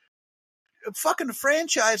away. Fucking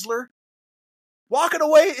franchiser. Walking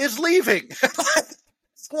away is leaving. That's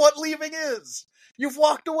what leaving is. You've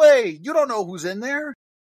walked away. You don't know who's in there.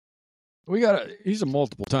 He's a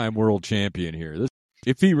multiple-time world champion here.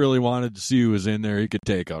 If he really wanted to see who was in there, he could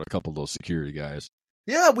take out a couple of those security guys.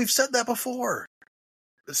 Yeah, we've said that before.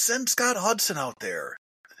 Send Scott Hudson out there.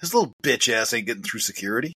 His little bitch ass ain't getting through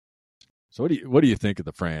security. So what do you think of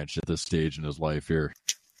the French at this stage in his life here?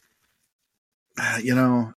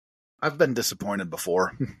 I've been disappointed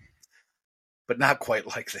before, but not quite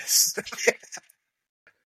like this.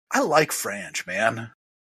 I like French, man.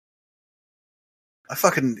 I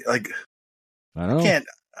fucking like. I know. I can't.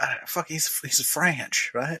 He's a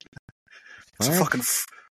French, right? It's a fucking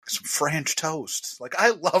some French toast. Like,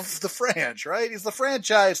 I love the French, right? He's the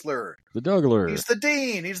franchiser. The Dougler. He's the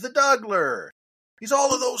Dean. He's the Dougler. He's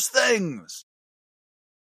all of those things.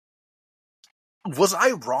 Was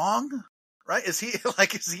I wrong? Right? Is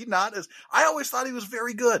he not as... I always thought he was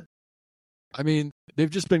very good. I mean, they've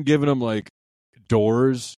just been giving him, like,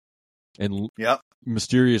 doors and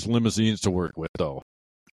mysterious limousines to work with, though.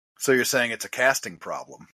 So you're saying it's a casting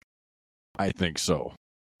problem? I think so.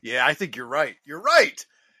 Yeah, I think you're right. You're right.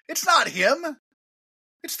 It's not him.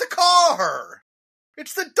 It's the car.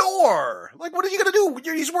 It's the door. Like, what are you going to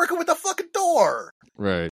do? He's working with the fucking door.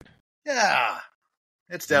 Right. Yeah.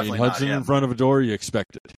 It's definitely Hudson not him. In front of a door, you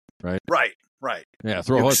expect it, right? Right. Yeah,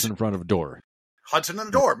 throw Hudson in front of a door. Hudson in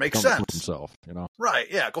the door. Makes sense. Himself, Right,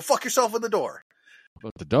 yeah. Go fuck yourself in the door.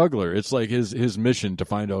 But the Dougler, it's like his mission to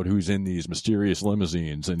find out who's in these mysterious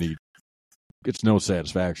limousines, and he gets no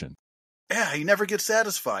satisfaction. Yeah, he never gets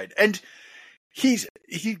satisfied. And he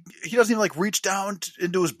doesn't even like reach down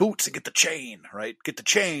into his boots and get the chain, right? Get the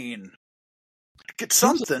chain. Get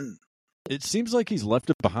something. It seems like he's left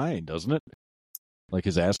it behind, doesn't it? Like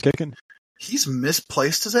his ass kicking? He's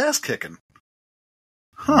misplaced his ass kicking.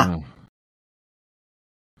 Huh. Oh.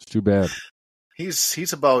 It's too bad.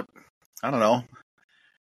 He's about, I don't know,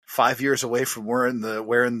 5 years away from wearing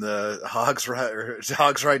the hogs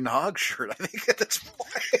riding hog shirt, I think, at this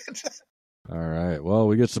point. All right. Well,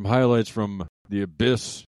 we get some highlights from the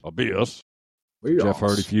Abyss. Jeff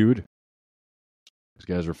Hardy feud. These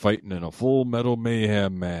guys are fighting in a Full Metal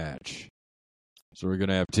Mayhem match. So we're going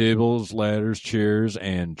to have tables, ladders, chairs,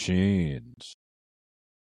 and chains.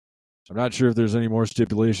 I'm not sure if there's any more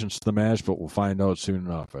stipulations to the match, but we'll find out soon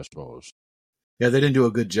enough, I suppose. Yeah, they didn't do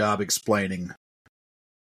a good job explaining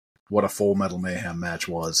what a Full Metal Mayhem match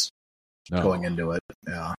was going into it.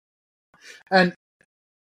 Yeah. And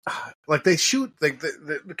like they shoot,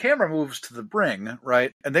 the camera moves to the ring,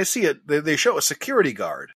 right? And they see it, they show a security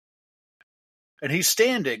guard. And he's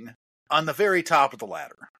standing on the very top of the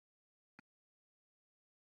ladder.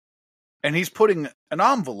 And he's putting an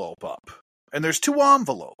envelope up. And there's 2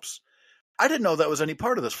 envelopes. I didn't know that was any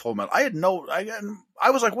part of this Full Metal. I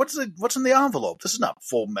was like, what's in the envelope? This is not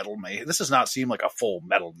Full Metal Mayhem. This does not seem like a Full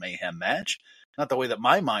Metal Mayhem match. Not the way that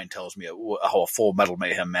my mind tells me how a Full Metal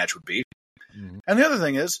Mayhem match would be. Mm-hmm. And the other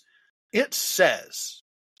thing is, it says,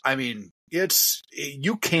 I mean,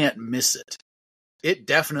 you can't miss it. It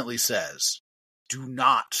definitely says, do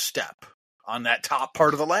not step on that top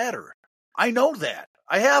part of the ladder. I know that.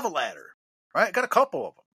 I have a ladder, right? I got a couple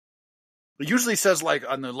of them. It usually says like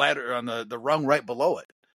on the ladder, on the rung right below it,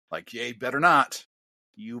 like, yeah, you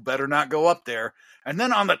better not go up there. And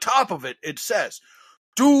then on the top of it, it says,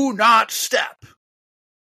 do not step.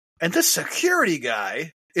 And this security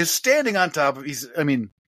guy is standing on top of, he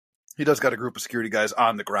does got a group of security guys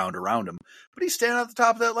on the ground around him, but he's standing at the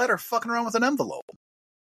top of that ladder fucking around with an envelope.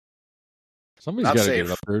 Somebody's got to get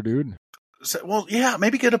up there, dude. So, well, yeah,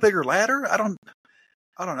 maybe get a bigger ladder. I don't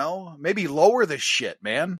know. Maybe lower the shit,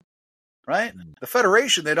 man. Right? The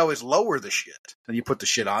Federation, they'd always lower the shit. And you put the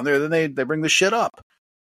shit on there, then they bring the shit up.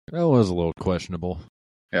 That was a little questionable.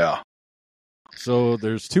 Yeah. So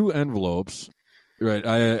there's 2 envelopes. Right,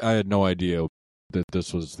 I had no idea that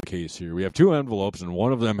this was the case here. We have 2 envelopes, and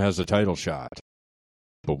one of them has a title shot.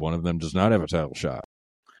 But one of them does not have a title shot.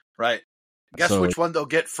 Right. Guess which one they'll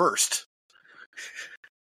get first.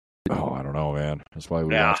 Oh, I don't know, man. That's why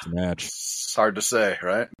we lost the match. It's hard to say,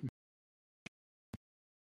 right?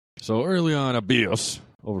 So early on, Abios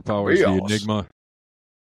overpowers the Enigma.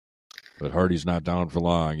 But Hardy's not down for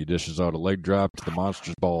long. He dishes out a leg drop to the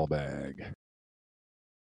Monster's ball bag.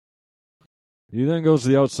 He then goes to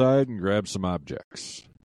the outside and grabs some objects.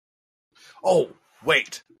 Oh,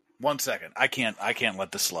 wait. 1 second. I can't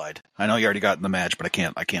let this slide. I know you already got in the match, but I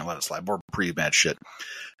can't let it slide. More pre-match shit.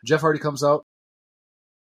 Jeff Hardy comes out.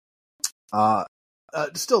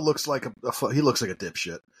 Still looks like he looks like a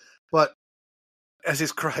dipshit. But as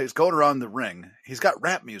he's going around the ring, he's got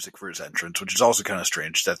rap music for his entrance, which is also kind of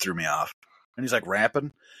strange. That threw me off. And he's like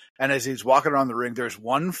rapping. And as he's walking around the ring, there's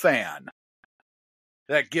one fan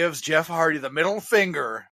that gives Jeff Hardy the middle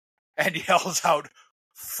finger and yells out,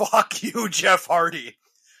 "Fuck you, Jeff Hardy."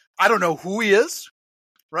 I don't know who he is,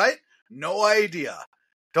 right? No idea.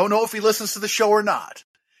 Don't know if he listens to the show or not.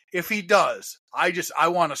 If he does, I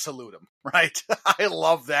want to salute him, right? I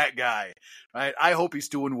love that guy, right? I hope he's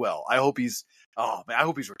doing well. I hope he's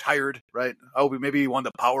retired, right? I hope maybe he won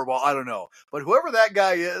the Powerball. I don't know. But whoever that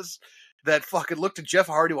guy is that fucking looked at Jeff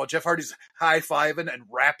Hardy while Jeff Hardy's high-fiving and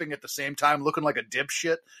rapping at the same time, looking like a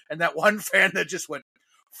dipshit, and that one fan that just went,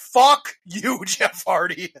 "Fuck you, Jeff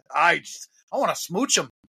Hardy." I want to smooch him.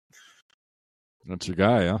 That's your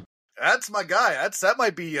guy, huh? That's my guy. That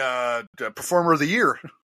might be Performer of the Year.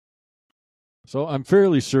 So I'm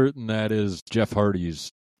fairly certain that is Jeff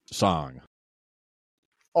Hardy's song.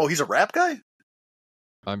 Oh, he's a rap guy?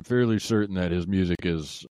 I'm fairly certain that his music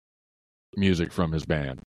is music from his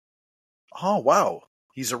band. Oh, wow.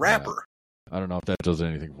 He's a rapper. I don't know if that does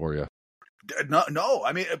anything for you. No.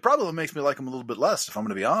 I mean, it probably makes me like him a little bit less, if I'm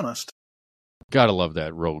going to be honest. Gotta love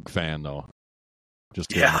that rogue fan, though. Just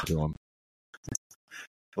getting to him.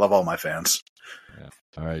 Love all my fans. Yeah.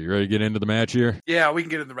 All right, you ready to get into the match here? Yeah, we can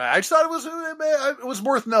get into the match. I just thought it was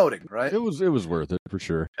worth noting, right? It was worth it, for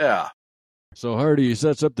sure. Yeah. So Hardy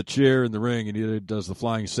sets up the chair in the ring, and he does the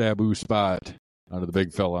flying Sabu spot onto the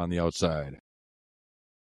big fella on the outside.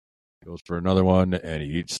 Goes for another one, and he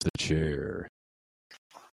eats the chair.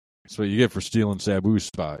 That's what you get for stealing Sabu's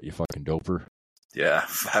spot, you fucking doper. Yeah,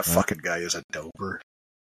 that fucking guy is a doper.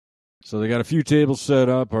 So they got a few tables set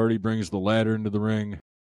up. Hardy brings the ladder into the ring.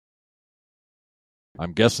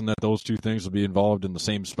 I'm guessing that those 2 things will be involved in the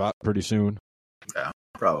same spot pretty soon. Yeah,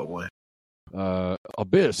 probably.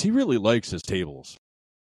 Abyss, he really likes his tables.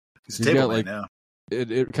 He's a table man now.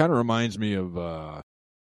 It kind of reminds me of, like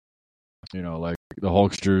the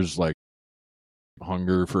Hulkster's, like,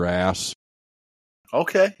 hunger for ass.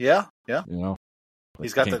 Okay, yeah. Like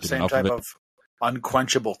he's got that same type of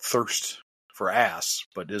unquenchable thirst for ass,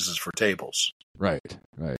 but this is for tables. Right.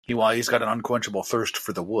 He's got an unquenchable thirst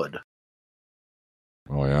for the wood.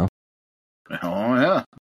 Oh, yeah? Oh, yeah.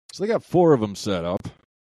 So they got 4 of them set up.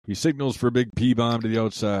 He signals for a big P-bomb to the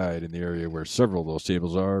outside in the area where several of those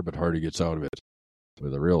tables are, but Hardy gets out of it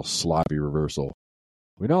with a real sloppy reversal.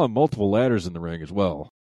 We now have multiple ladders in the ring as well.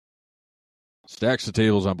 Stacks of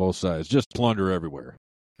tables on both sides. Just plunder everywhere.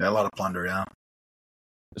 Yeah, a lot of plunder, yeah.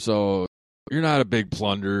 So, you're not a big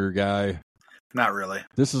plunder guy. Not really.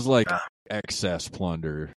 This is like excess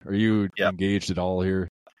plunder. Are you engaged at all here?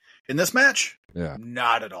 In this match? Yeah.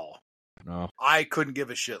 Not at all. No. I couldn't give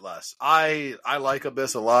a shit less. I like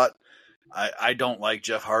Abyss a lot. I don't like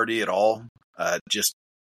Jeff Hardy at all. Just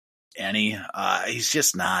any. He's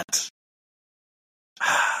just not.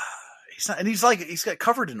 He's not, and he's got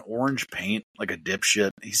covered in orange paint like a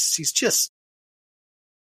dipshit. He's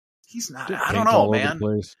not. I don't know, man.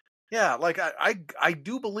 Yeah, like I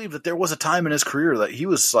do believe that there was a time in his career that he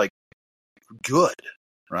was like good,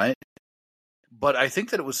 right? But I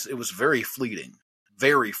think that it was very fleeting,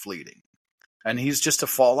 and he's just a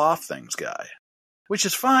fall off things guy, which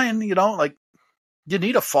is fine, you know. Like you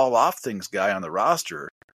need a fall off things guy on the roster,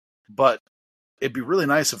 but it'd be really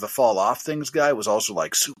nice if the fall off things guy was also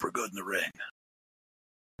like super good in the ring.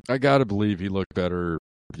 I gotta believe he looked better,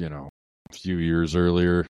 you know, a few years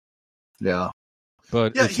earlier. Yeah,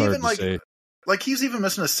 but yeah, it's hard to say. Like he's even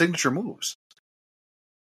missing his signature moves.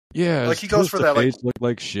 Yeah, like he goes for that. Like look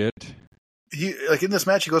like shit. He like in this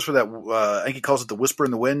match, he goes for that. I think he calls it the whisper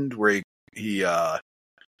in the wind, where he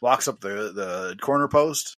walks up the corner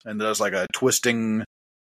post and does like a twisting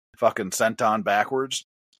fucking senton backwards.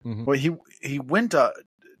 Mm-hmm. Well, he went to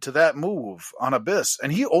that move on Abyss,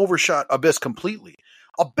 and he overshot Abyss completely.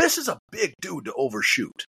 Abyss is a big dude to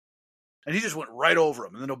overshoot, and he just went right over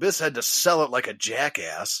him. And then Abyss had to sell it like a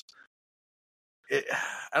jackass.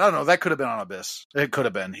 I don't know. That could have been on Abyss. It could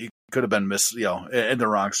have been. He could have been in the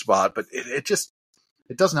wrong spot. But it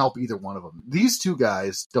doesn't help either one of them. These two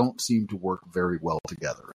guys don't seem to work very well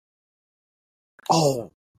together.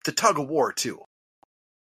 Oh, the tug of war too.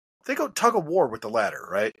 They go tug of war with the ladder,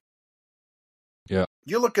 right? Yeah.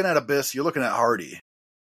 You're looking at Abyss. You're looking at Hardy.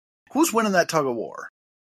 Who's winning that tug of war?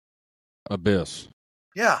 Abyss.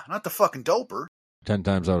 Yeah, not the fucking doper. 10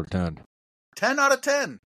 times out of 10. 10 out of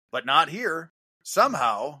 10. But not here.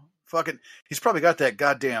 Somehow, fucking, he's probably got that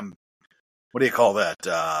goddamn, what do you call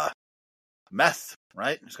that? Meth,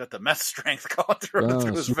 right? He's got the meth strength going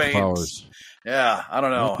through his veins. Powers. Yeah, I don't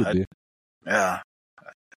know. Yeah.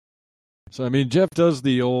 So, I mean, Jeff does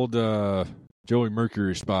the old Joey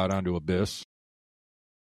Mercury spot onto Abyss,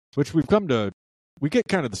 which we get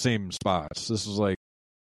kind of the same spots. This is like,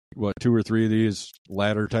 2 or 3 of these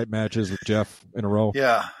ladder type matches with Jeff in a row?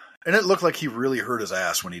 Yeah. And it looked like he really hurt his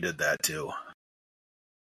ass when he did that, too.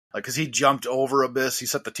 Like, because he jumped over Abyss. He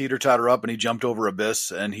set the teeter-totter up, and he jumped over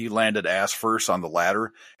Abyss, and he landed ass first on the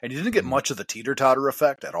ladder. And he didn't get much of the teeter-totter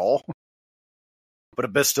effect at all. But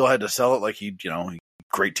Abyss still had to sell it like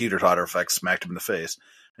great teeter-totter effect, smacked him in the face.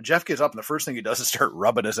 And Jeff gets up, and the first thing he does is start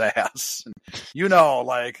rubbing his ass. And,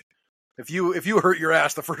 like, if you hurt your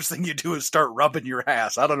ass, the first thing you do is start rubbing your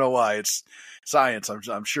ass. I don't know why. It's science,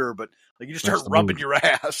 I'm sure, but like you just start rubbing your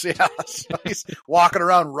ass. Yeah, so he's walking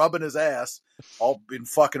around rubbing his ass, all in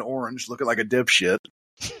fucking orange, looking like a dipshit.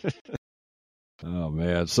 Oh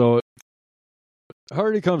man! So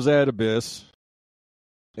Hardy comes at Abyss,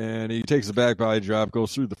 and he takes a back body drop,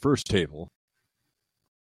 goes through the first table,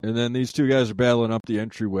 and then these two guys are battling up the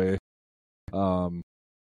entryway.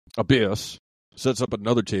 Abyss sets up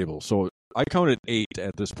another table. So I counted 8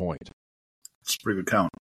 at this point. It's a pretty good count.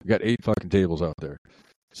 We got 8 fucking tables out there.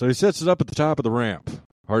 So he sets it up at the top of the ramp.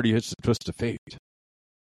 Hardy hits the twist of fate.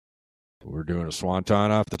 We're doing a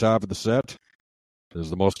swanton off the top of the set. This is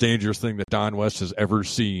the most dangerous thing that Don West has ever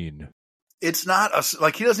seen. It's not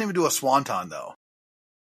he doesn't even do a swanton though.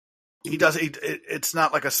 He does. It's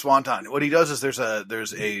not like a swanton. What he does is there's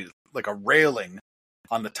a railing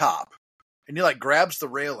on the top, and he like grabs the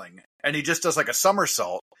railing. And he just does like a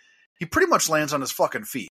somersault. He pretty much lands on his fucking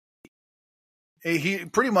feet. He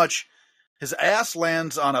pretty much, his ass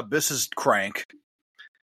lands on Abyss's crank,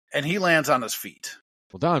 and he lands on his feet.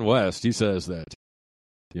 Well, Don West, he says that,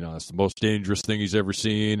 it's the most dangerous thing he's ever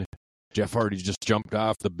seen. Jeff Hardy just jumped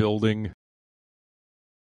off the building.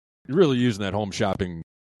 You're really using that home shopping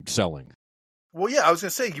selling. Well, yeah, I was going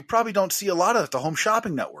to say, you probably don't see a lot of it at the Home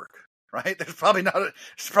Shopping Network. Right? There's probably not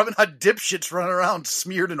dipshits running around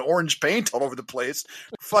smeared in orange paint all over the place,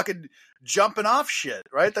 fucking jumping off shit,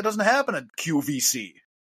 right? That doesn't happen at QVC.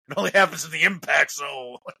 It only happens in the Impact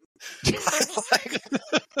Zone.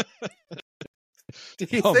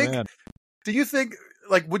 Do you think,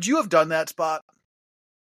 like, would you have done that spot?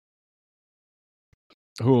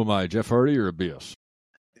 Who am I, Jeff Hardy or Abyss?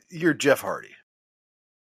 You're Jeff Hardy.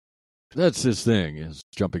 That's his thing, is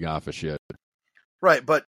jumping off of shit. Right,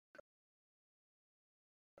 but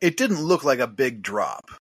it didn't look like a big drop.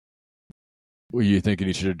 Were you thinking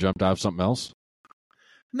he should have jumped off something else?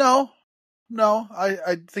 No.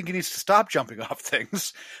 I think he needs to stop jumping off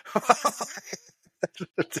things.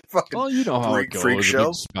 Well, you know how it goes. Freak show. A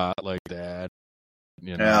big spot like that.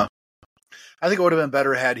 Yeah. I think it would have been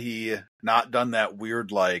better had he not done that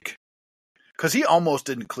weird, like, because he almost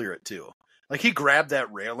didn't clear it too. Like, he grabbed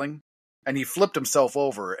that railing and he flipped himself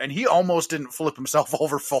over, and he almost didn't flip himself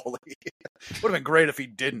over fully. Would have been great if he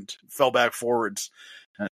didn't. Fell back forwards.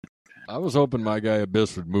 I was hoping my guy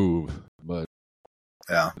Abyss would move, but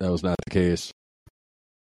yeah, that was not the case.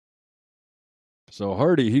 So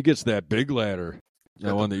Hardy, he gets that big ladder,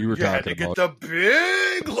 that one that you were talking about. Get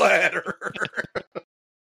the big ladder.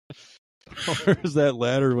 Where's that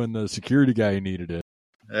ladder when the security guy needed it?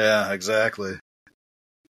 Yeah, exactly.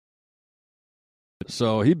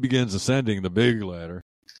 So he begins ascending the big ladder.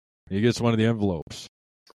 He gets one of the envelopes,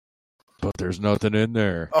 but there's nothing in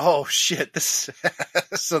there. Oh shit!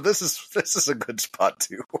 So this is a good spot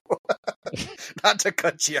too. Not to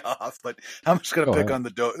cut you off, but I'm just gonna pick on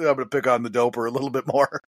the doper a little bit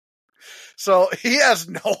more. So he has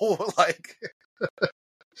no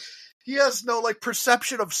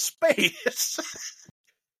perception of space.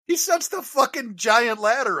 He sets the fucking giant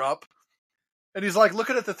ladder up, and he's like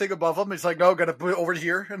looking at the thing above him. He's like, "No, gotta put it over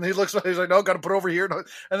here." And he's like, "No, gotta put it over here."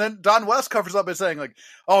 And then Don West covers up by saying, like,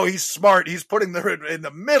 "Oh, he's smart. He's putting them in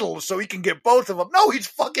the middle so he can get both of them." No, he's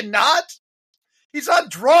fucking not. He's on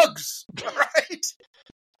drugs, all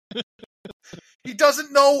right? He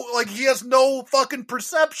doesn't know, like, he has no fucking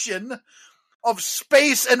perception of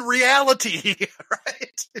space and reality,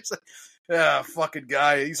 right? It's like, yeah, fucking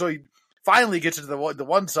guy. So he finally gets into the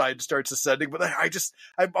one side and starts ascending, but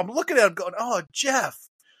I'm looking at him going, "Oh, Jeff,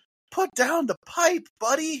 put down the pipe,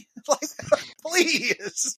 buddy. Like,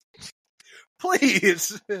 please.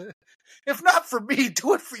 Please. If not for me,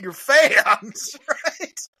 do it for your fans,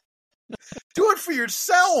 right? Do it for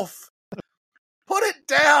yourself. Put it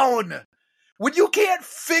down. When you can't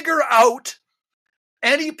figure out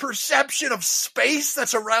any perception of space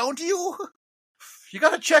that's around you, you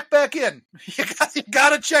got to check back in. You got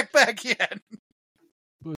to check back in.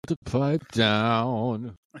 Put the pipe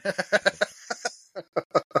down."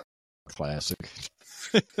 Classic.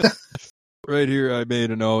 Right here, I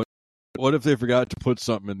made a note. What if they forgot to put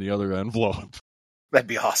something in the other envelope? That'd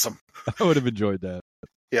be awesome. I would have enjoyed that.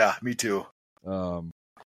 Yeah, me too.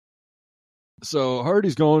 So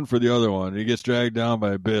Hardy's going for the other one, and he gets dragged down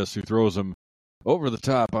by Abyss, who throws him over the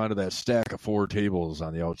top onto that stack of 4 tables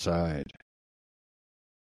on the outside.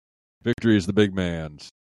 Victory is the big man's.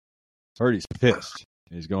 Hardy's pissed.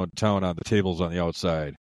 He's going to town on the tables on the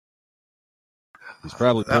outside. He's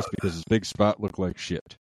probably pissed because his big spot looked like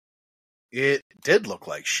shit. It did look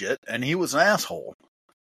like shit, and he was an asshole.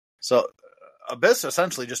 So Abyss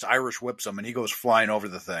essentially just Irish whips him, and he goes flying over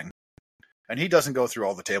the thing. And he doesn't go through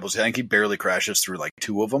all the tables. I think he barely crashes through like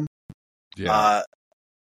 2 of them. Yeah.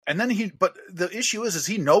 And then but the issue is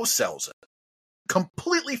he no-sells it.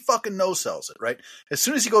 Completely fucking no-sells it, right? As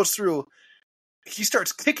soon as he goes through, he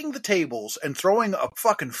starts kicking the tables and throwing a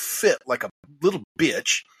fucking fit like a little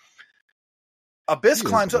bitch. Abyss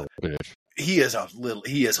climbs up. He is a little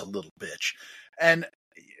bitch. And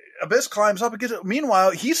Abyss climbs up and gets it.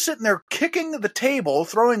 Meanwhile, he's sitting there kicking the table,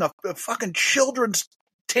 throwing a fucking children's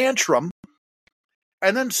tantrum,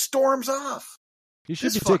 and then storms off. He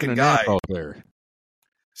should be taking a nap out there.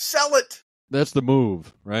 Sell it. That's the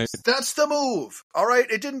move, right? That's the move. All right?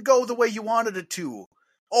 It didn't go the way you wanted it to.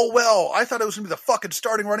 Oh, well, I thought it was going to be the fucking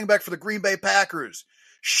starting running back for the Green Bay Packers.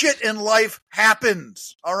 Shit in life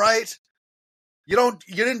happens. All right? You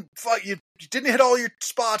didn't hit all your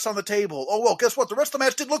spots on the table. Oh, well, guess what? The rest of the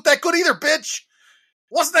match didn't look that good either, bitch.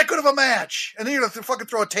 Wasn't that good of a match. And then you're going to fucking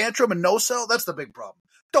throw a tantrum and no-sell? That's the big problem.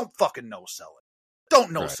 Don't fucking no-sell it.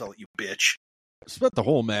 Don't no-sell it, you bitch. Spent the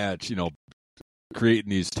whole match, creating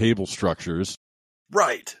these table structures.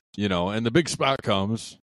 Right. And the big spot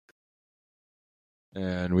comes.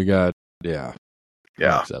 And we got,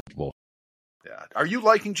 unacceptable. Yeah. Are you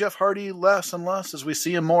liking Jeff Hardy less and less as we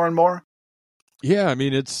see him more and more? Yeah, I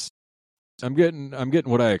mean, I'm getting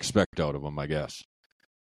what I expect out of him, I guess.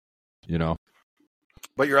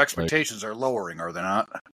 But your expectations are lowering, are they not?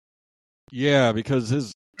 Yeah, because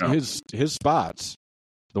his spots,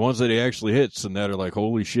 the ones that he actually hits and that are like,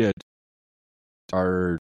 holy shit,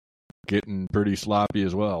 are getting pretty sloppy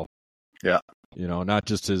as well. Yeah. Not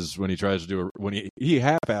just when he tries to do when he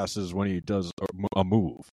half-asses when he does a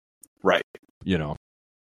move. Right. Yeah.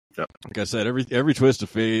 Like I said, every twist of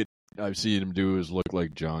fate I've seen him do is look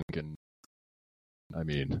like junk, and I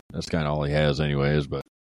mean, that's kind of all he has anyways, but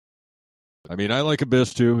I mean, I like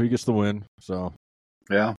Abyss too. He gets the win, so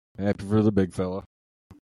yeah. Happy for the big fella.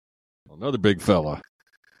 Another big fella.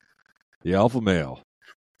 The alpha male.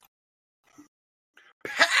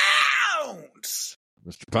 Pounce!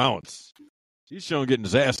 Mr. Pounce. He's shown getting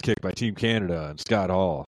his ass kicked by Team Canada and Scott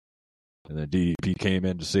Hall. And then DDP came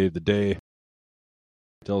in to save the day.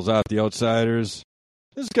 tells out the outsiders.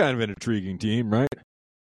 This is kind of an intriguing team, right?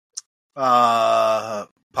 Pounce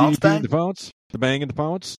DDP Bang? and the Pounce? The Bang and the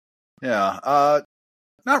Pounce? Yeah.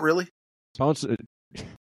 Not really. Pounce.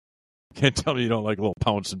 Can't tell me you don't like a little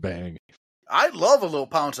Pounce and Bang. I love a little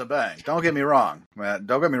Pounce and Bang. Don't get me wrong, man.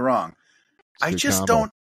 Don't get me wrong. I just combo.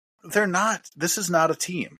 don't. They're not. This is not a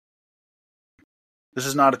team. This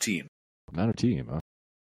is not a team. Not a team, huh?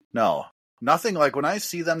 No. Nothing like when I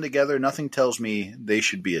see them together, nothing tells me they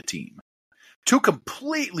should be a team. Two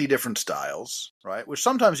completely different styles, right? Which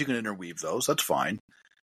sometimes you can interweave those. That's fine.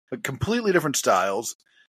 But completely different styles,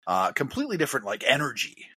 completely different like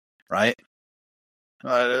energy, right?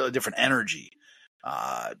 Different energy,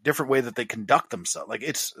 different way that they conduct themselves. Like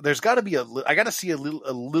there's got to be I got to see a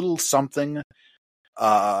little something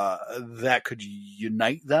that could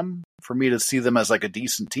unite them for me to see them as like a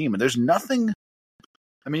decent team. And there's nothing.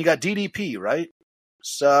 I mean, you got DDP, right?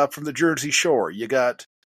 From the Jersey Shore. You got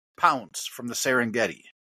Pounce from the Serengeti,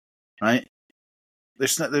 right? They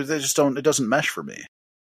just don't. It doesn't mesh for me.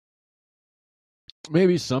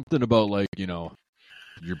 Maybe something about like your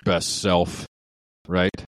best self,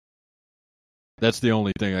 right? That's the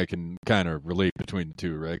only thing I can kind of relate between the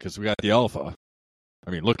two, right? Because we got the Alpha.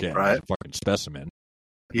 I mean, look at him; he's a fucking specimen.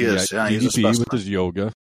 He is. Yeah, he's a DDP specimen. with his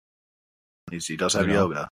yoga. He does have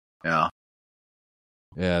yoga. Yeah.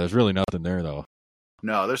 Yeah, there's really nothing there though.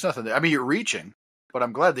 No, there's nothing there. I mean, you're reaching, but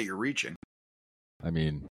I'm glad that you're reaching. I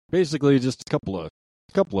mean, basically just a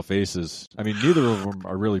couple of faces. I mean, neither of them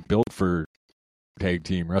are really built for tag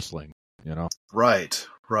team wrestling, Right.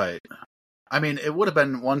 I mean, it would have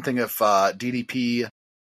been one thing if DDP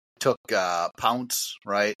took Pounce,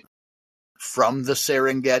 right, from the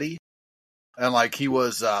Serengeti, and like he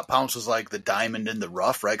was Pounce was like the diamond in the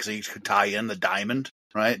rough, right? Because he could tie in the diamond,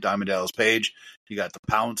 right? Diamond Dallas Page. You got the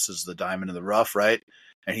Pounce as the diamond in the rough, right?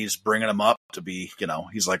 And he's bringing him up to be,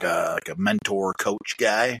 he's like a mentor coach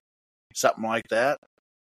guy, something like that.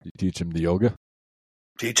 You teach him the yoga.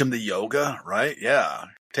 Teach him the yoga, right? Yeah.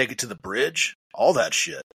 Take it to the bridge. All that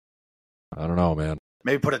shit. I don't know, man.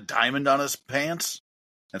 Maybe put a diamond on his pants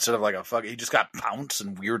instead of like he just got Pounce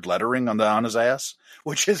and weird lettering on his ass,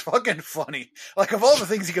 which is fucking funny. Like of all the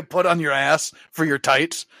things you could put on your ass for your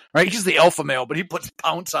tights, right? He's the alpha male, but he puts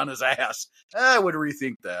Pounce on his ass. I would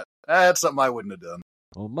rethink that. That's something I wouldn't have done.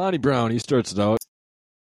 Well, Monty Brown, he starts it out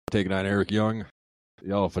taking on Eric Young.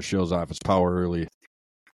 The Alpha shows off his power early,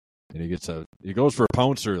 and he goes for a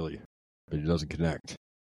Pounce early, but he doesn't connect.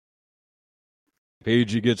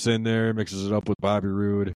 Page gets in there, mixes it up with Bobby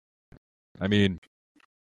Roode. I mean,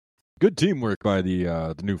 good teamwork by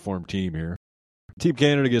the new formed team here. Team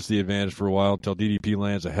Canada gets the advantage for a while until DDP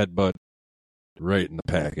lands a headbutt right in the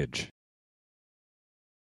package.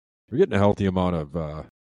 We're getting a healthy amount of.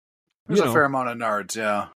 There's a fair amount of nards,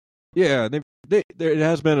 yeah. Yeah, it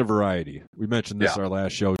has been a variety. We mentioned this our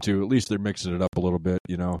last show too. At least they're mixing it up a little bit,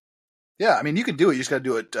 Yeah, I mean, you can do it. You just got to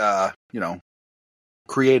do it,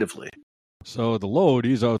 creatively. So the Load,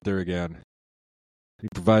 he's out there again. He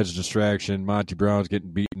provides a distraction. Monty Brown's getting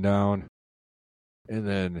beaten down. And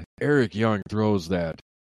then Eric Young throws that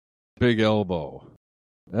big elbow.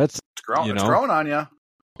 It's growing on you.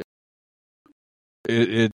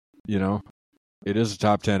 It is a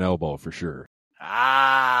top 10 elbow for sure.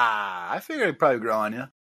 I figured it'd probably grow on you.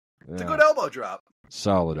 It's a good elbow drop.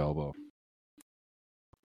 Solid elbow.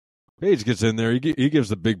 Page gets in there. He gives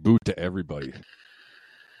the big boot to everybody.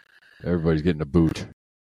 Everybody's getting a boot.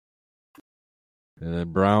 And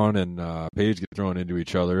then Brown and Page get thrown into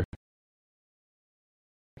each other.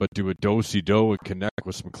 But do a do-si-do and connect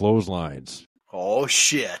with some clotheslines. Oh,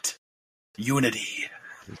 shit. Unity.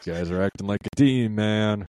 These guys are acting like a team,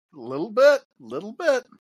 man. Little bit.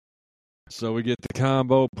 So we get the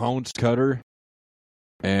combo, Pounce Cutter,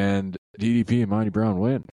 and DDP and Monty Brown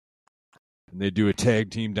win. And they do a tag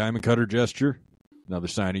team diamond cutter gesture. Another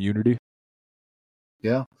sign of unity.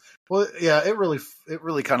 Yeah. Well, yeah, it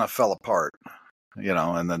really kind of fell apart,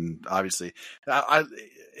 and then obviously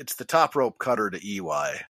it's the top rope cutter to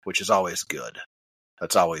EY, which is always good.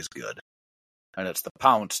 That's always good. And it's the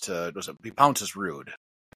Pounce he pounces Rude.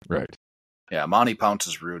 Right. Yeah, Monty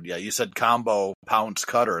pounces Rude. Yeah, you said combo Pounce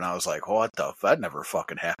cutter, and I was like, what the? That never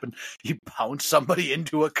fucking happened. You pounce somebody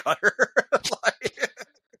into a cutter?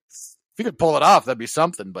 If you could pull it off, that'd be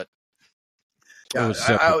something, but yeah,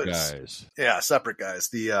 separate guys. Yeah, separate guys.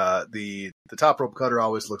 The top rope cutter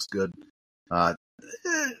always looks good. It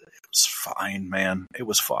was fine, man. It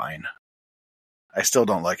was fine. I still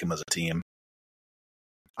don't like him as a team.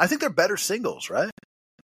 I think they're better singles, right?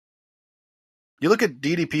 You look at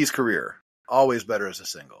DDP's career, always better as a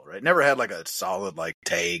single, right? Never had like a solid like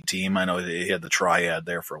tag team. I know he had the triad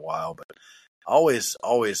there for a while, but always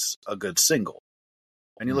a good single.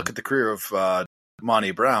 And you look at the career of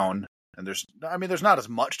Monty Brown, and there's not as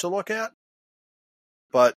much to look at,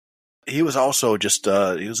 but he was also just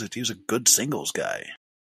he was a good singles guy.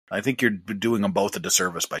 I think you're doing them both a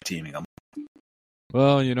disservice by teaming them.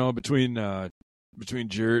 Well, between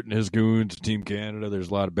Jarrett and his goons, Team Canada, there's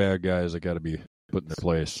a lot of bad guys that got to be put in their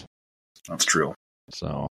place. That's true.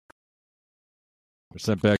 So we're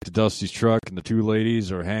sent back to Dusty's truck, and the two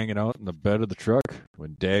ladies are hanging out in the bed of the truck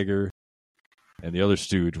when Dagger and the other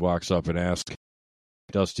stooge walks up and asks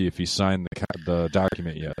Dusty if he signed the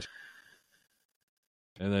document yet.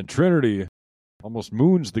 And then Trinity almost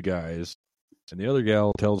moons the guys, and the other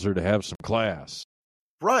gal tells her to have some class.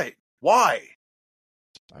 Right. Why?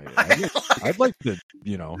 I'd like to,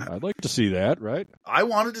 I'd like to see that, right? I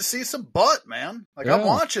wanted to see some butt, man. Like, yeah. I'm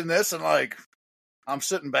watching this, and like, I'm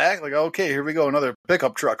sitting back, like, okay, here we go, another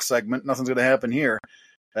pickup truck segment. Nothing's going to happen here.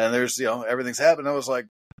 And there's, everything's happening. I was like,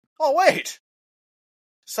 oh, wait.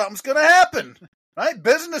 Something's going to happen. Right?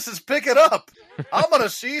 Business is picking up. I'm going to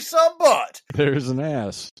see some butt. There's an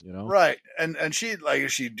ass, Right. And she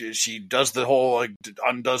does the whole, like,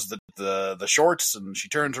 undoes the shorts, and she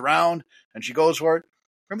turns around and she goes for it.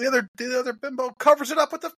 And the other bimbo covers it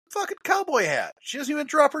up with the fucking cowboy hat. She doesn't even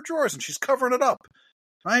drop her drawers, and she's covering it up.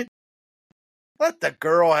 Right? Let the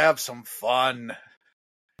girl have some fun.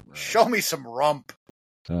 Right. Show me some rump.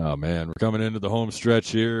 Oh man, we're coming into the home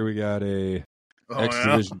stretch here. We got a X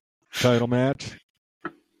Division title match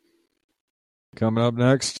coming up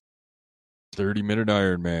next. 30-minute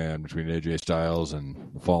Iron Man between AJ Styles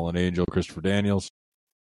and the Fallen Angel, Christopher Daniels.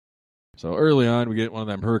 So early on, we get one of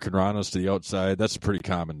them Hurricane Ranas to the outside. That's a pretty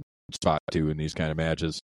common spot too in these kind of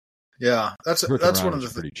matches. Yeah, that's one of the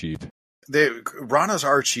pretty cheap. Ranas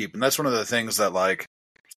are cheap, and that's one of the things that, like,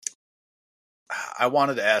 I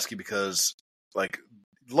wanted to ask you because, like,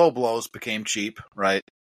 low blows became cheap, right?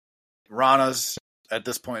 Ranas at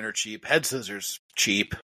this point are cheap. Head scissors,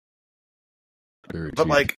 cheap. Very but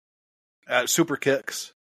cheap. Like, super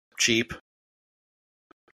kicks, cheap.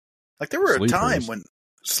 Like, there were a time when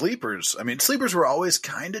sleepers were always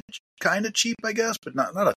kind of cheap, I guess, but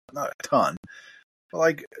not a ton.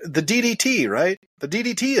 Like the DDT, right? The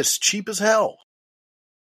DDT is cheap as hell.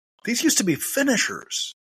 These used to be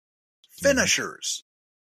finishers. And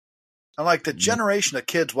like the generation of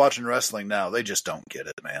kids watching wrestling now, they just don't get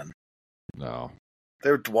it, man. No.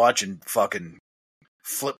 They're watching fucking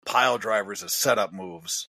flip pile drivers as setup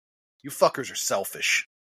moves. You fuckers are selfish.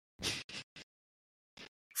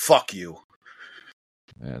 Fuck you.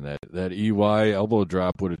 And that EY elbow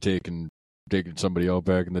drop would have taken somebody out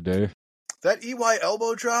back in the day. That EY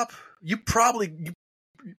elbow drop, you probably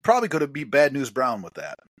could have beat Bad News Brown with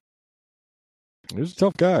that. He was a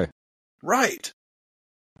tough guy. Right.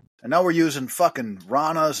 And now we're using fucking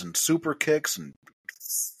Ranas and super kicks and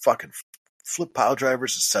fucking flip pile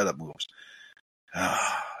drivers as setup moves.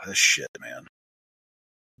 Ah, this shit, man.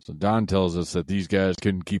 So Don tells us that these guys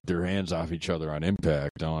couldn't keep their hands off each other on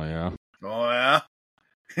Impact. Oh, yeah? Oh, yeah?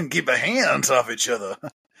 Couldn't keep their hands off each other.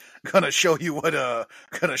 Gonna show you my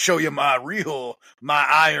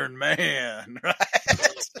Iron Man, right?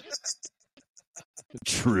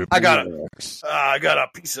 Triple I got a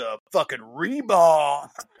piece of fucking rebar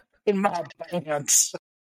in my pants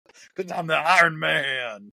because I'm the Iron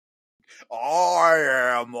Man.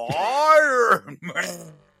 I am Iron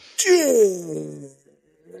Man.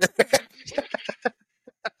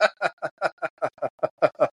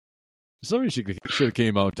 Somebody should have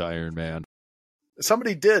came out to Iron Man.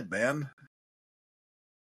 Somebody did, man.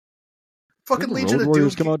 Fucking Didn't Legion Road of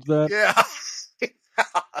Warriors Doom. come out to that? Yeah.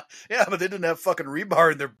 Yeah, but they didn't have fucking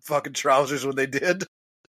rebar in their fucking trousers when they did.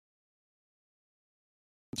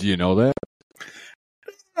 Do you know that?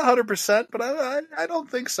 100%, but I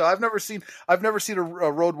don't think so. I've never seen a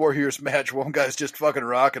Road Warriors match where one guy's just fucking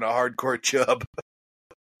rocking a hardcore chub.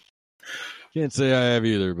 Can't say I have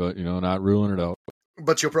either, but not ruling it out.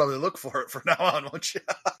 But you'll probably look for it from now on, won't you?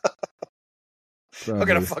 I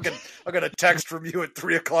got a text from you at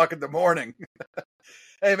 3:00 in the morning.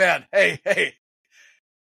 Hey man, hey.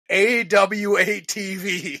 AWA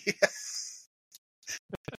TV.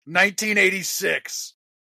 1986.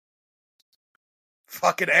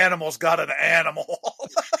 Fucking animals got an animal.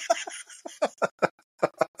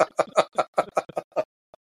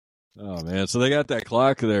 Oh man, so they got that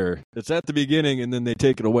clock there. It's at the beginning and then they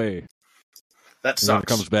take it away. That sucks. And then it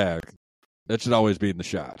comes back. That should always be in the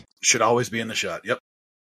shot. Should always be in the shot, yep.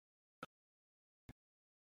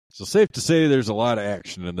 So safe to say there's a lot of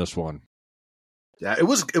action in this one. Yeah, it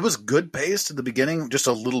was good paced at the beginning, just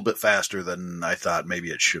a little bit faster than I thought maybe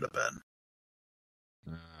it should have been.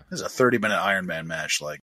 This is a 30-minute Iron Man match.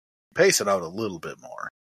 Like, Pace it out a little bit more.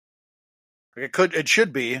 It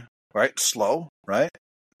should be, right? Slow, right?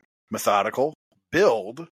 Methodical,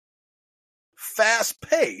 build, fast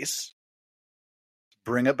pace,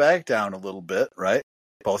 bring it back down a little bit, right?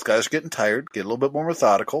 Both guys are getting tired, get a little bit more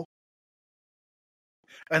methodical,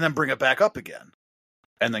 and then bring it back up again.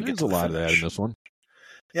 And then There's get to the a lot finish. of that in this one.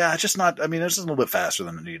 Yeah, it's just not, I mean, it's just a little bit faster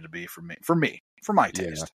than it needed to be for my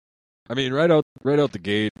taste. Yeah. I mean, right out the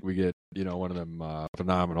gate, we get, one of them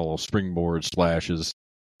phenomenal springboard splashes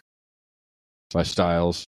by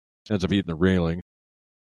Styles. Ends up eating the railing.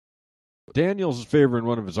 Daniels is favoring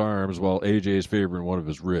one of his arms while AJ's favoring one of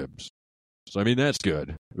his ribs. So, I mean, that's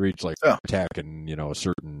good. Where he's attacking, a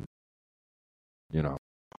certain,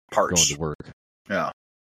 Parts. going to work. Yeah.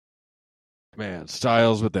 Man,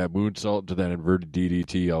 Styles with that moonsault to that inverted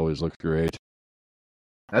DDT always looks great.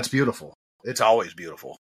 That's beautiful. It's always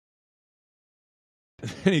beautiful.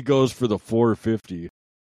 And he goes for the 450.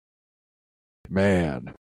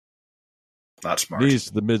 Man. Not smart. Knees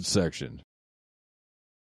to the midsection.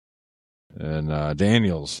 And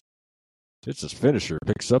Daniels hits his finisher,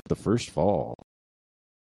 picks up the first fall.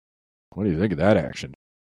 What do you think of that action?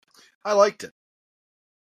 I liked it.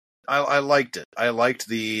 I liked it. I liked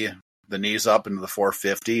the knees up into the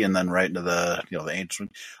 450 and then right into the the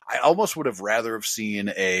ancient. I almost would have rather have seen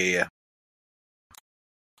a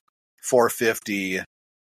 450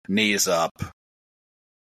 knees up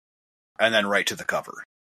and then right to the cover.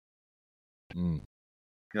 Mm.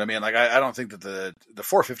 You know what I mean? Like, I don't think that the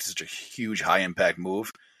 450 is such a huge high impact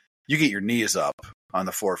move. You get your knees up on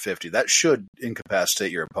the 450. That should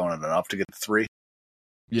incapacitate your opponent enough to get the 3.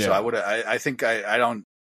 Yeah. So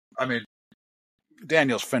I mean,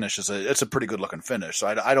 Daniel's finish it's a pretty good looking finish. So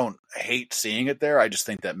I don't hate seeing it there. I just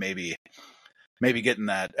think that maybe getting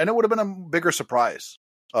that, and it would have been a bigger surprise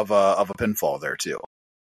of a pinfall there too.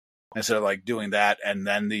 Instead of like doing that and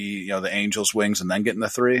then the Angel's wings and then getting the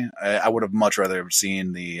 3, I would have much rather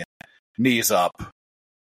seen the knees up,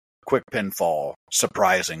 quick pinfall,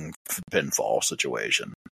 surprising pinfall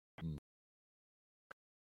situation.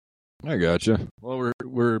 I gotcha. Well,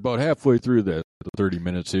 we're about halfway through the 30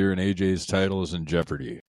 minutes here, and AJ's title is in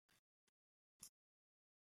jeopardy.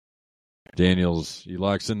 Daniels, he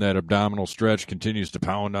locks in that abdominal stretch, continues to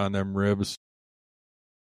pound on them ribs.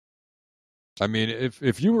 I mean,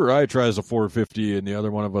 if you or I tries a 450 and the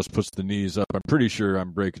other one of us puts the knees up, I'm pretty sure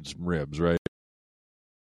I'm breaking some ribs, right?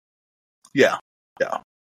 Yeah.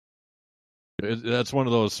 That's one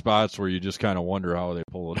of those spots where you just kind of wonder how they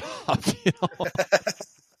pull it off,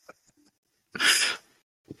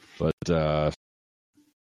 But,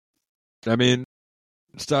 I mean,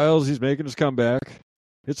 Styles, he's making his comeback.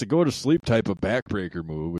 It's a go-to-sleep type of backbreaker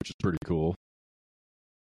move, which is pretty cool.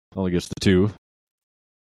 Only gets the 2.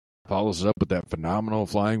 Follows it up with that phenomenal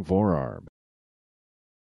flying forearm.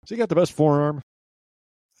 Has he got the best forearm?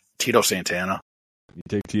 Tito Santana. You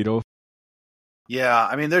take Tito? Yeah,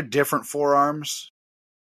 I mean, they're different forearms.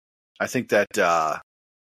 I think that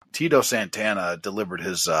Tito Santana delivered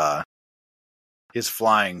his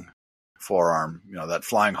flying forearm, that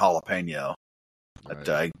flying jalapeno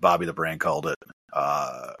that Bobby the Brain called it.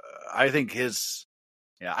 I think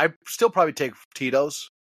I still probably take Tito's,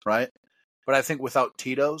 right? But I think without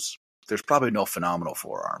Tito's, there's probably no phenomenal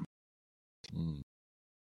forearm.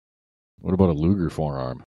 What about a Luger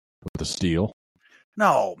forearm with the steel?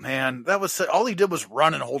 No, man, that was all he did was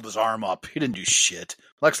run and hold his arm up. He didn't do shit.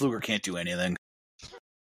 Lex Luger can't do anything.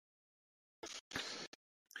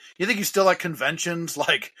 You think he's still at conventions,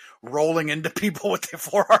 like rolling into people with their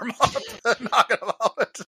forearm up and knocking them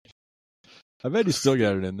out? I bet he's still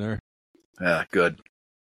got it in there. Yeah, good.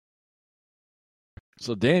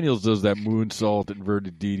 So Daniels does that moonsault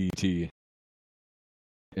inverted DDT.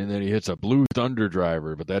 And then he hits a blue thunder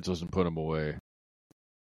driver, but that doesn't put him away.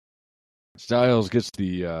 Styles gets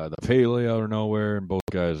the Pele out of nowhere, and both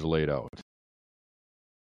guys are laid out.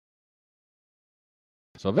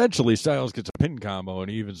 So eventually Styles gets a pin combo and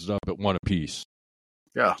evens it up at 1 apiece.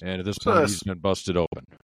 Yeah. And at this point, he's been busted open.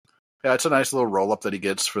 Yeah, it's a nice little roll-up that he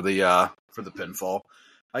gets for the pinfall.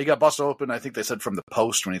 He got busted open, I think they said, from the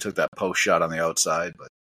post when he took that post shot on the outside. But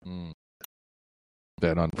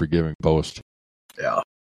that unforgiving post. Yeah.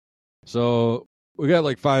 So we got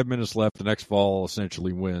like 5 minutes left. The next fall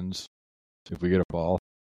essentially wins if we get a fall.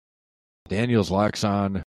 Daniels locks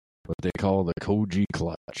on what they call the Koji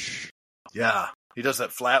clutch. Yeah. He does that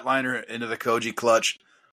flatliner into the Koji clutch.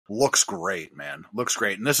 Looks great, man. Looks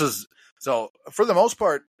great. And so for the most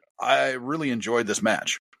part, I really enjoyed this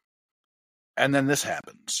match. And then this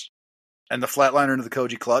happens. And the flatliner into the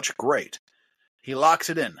Koji clutch, great. He locks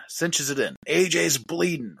it in, cinches it in. AJ's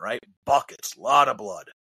bleeding, right? Buckets, lot of blood.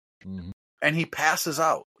 Mm-hmm. And he passes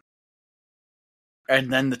out.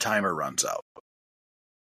 And then the timer runs out.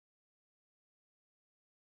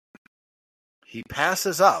 He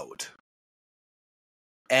passes out,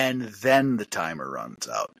 and then the timer runs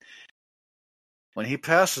out. When he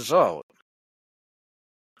passes out,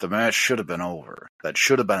 the match should have been over. That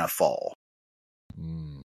should have been a fall.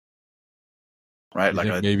 Right? You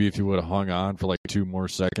think maybe if he would have hung on for like 2 more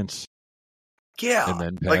seconds, yeah, and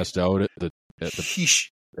then passed out at the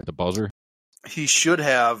buzzer. He should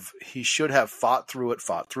have fought through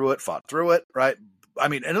it, right? I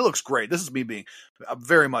mean, and it looks great. This is me being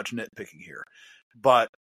very much nitpicking here. But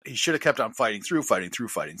he should have kept on fighting through.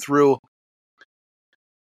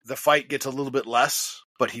 The fight gets a little bit less,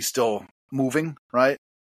 but he's still moving, right?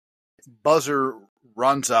 Buzzer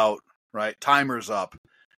runs out, right? Timer's up.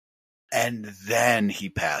 And then he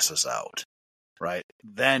passes out, right?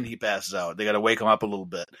 Then he passes out. They got to wake him up a little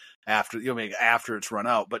bit after it's run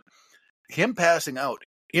out. But him passing out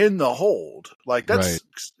in the hold, like it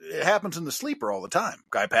happens in the sleeper all the time.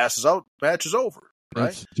 Guy passes out, match is over, right?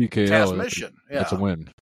 That's TKO. Transmission. That's a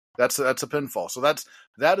win. That's a pinfall. So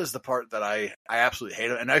that is the part that I absolutely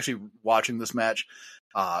hate. And actually watching this match,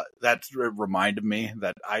 that reminded me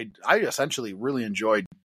that I essentially really enjoyed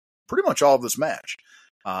pretty much all of this match.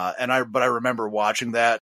 But I remember watching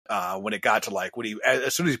that when it got to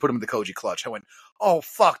as soon as he put him in the Koji clutch, I went, "Oh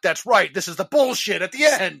fuck, that's right. This is the bullshit at the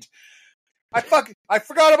end. I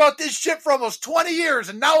forgot about this shit for almost 20 years,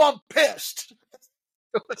 and now I'm pissed."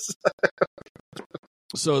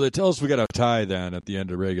 So they tell us we got a tie then at the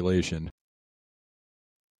end of regulation,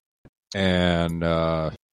 and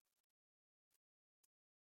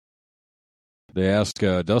they ask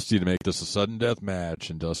Dusty to make this a sudden death match,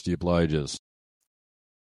 and Dusty obliges.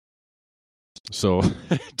 So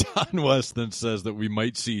Don West then says that we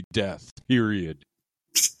might see death, period.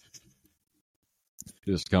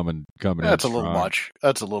 Just coming. That's a little much.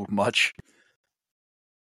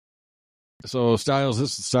 So this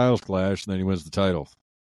is the Styles clash, and then he wins the title.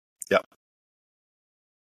 Yep.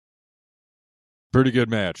 Pretty good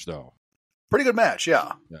match, though. Pretty good match,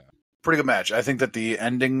 yeah. Pretty good match. I think that the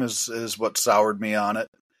ending is what soured me on it.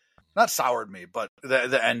 Not soured me, but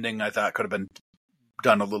the ending I thought could have been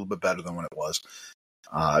done a little bit better than what it was.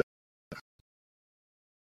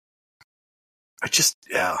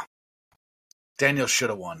 Daniel should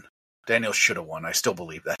have won. I still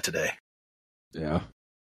believe that today. Yeah.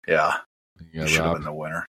 Yeah. He should have been the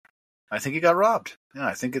winner. I think he got robbed. Yeah,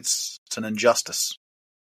 I think it's an injustice.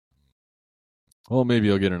 Well, maybe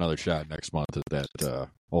he'll get another shot next month at that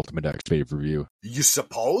Ultimate X pay-per-view. You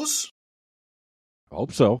suppose? I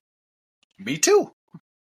hope so. Me too.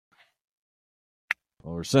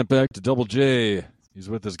 Well, we're sent back to Double J. He's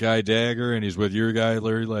with this guy Dagger, and he's with your guy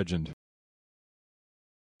Larry Legend.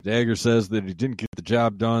 Dagger says that he didn't get the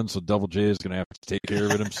job done, so Double J is going to have to take care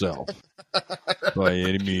of it himself by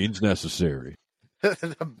any means necessary.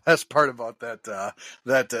 The best part about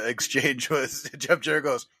that exchange was Jeff Jarrett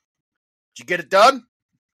goes, "Did you get it done?"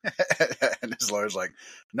 And his lawyer's like,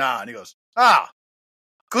 "Nah." And he goes,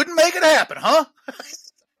 "Couldn't make it happen, huh?"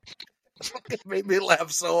 It made me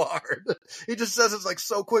laugh so hard. He just says it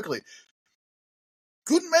so quickly.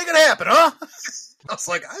 "Couldn't make it happen, huh?" I was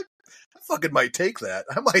like, I fucking might take that.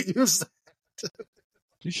 I might use that.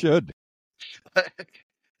 You should. Get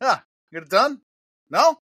it done?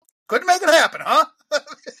 No? Couldn't make it happen, huh?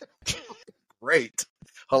 Great.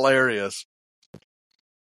 Hilarious.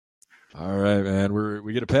 All right, man.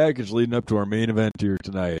 We get a package leading up to our main event here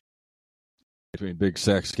tonight between Big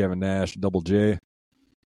Sex, Kevin Nash, and Double J.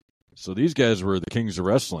 So these guys were the kings of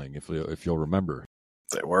wrestling, if you'll remember.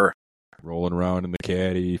 They were. Rolling around in the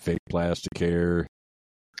caddy, fake plastic hair,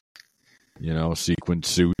 sequin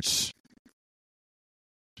suits,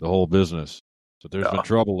 the whole business. So there's been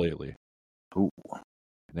trouble lately. Ooh.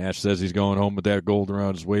 Nash says he's going home with that gold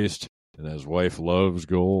around his waist, and his wife loves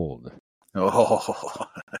gold. Oh,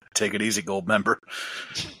 take it easy, gold member.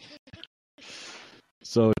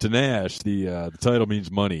 So to Nash, the title means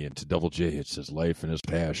money, and to Double J, it says life and his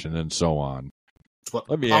passion, and so on.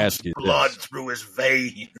 Let me ask you blood this. through his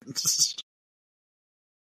veins.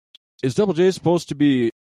 Is Double J supposed to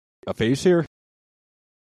be a face here?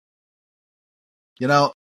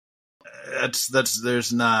 There's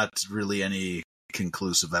not really any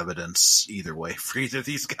conclusive evidence either way for either of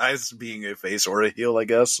these guys being a face or a heel, I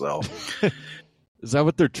guess. So, is that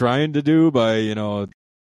what they're trying to do by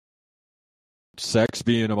sex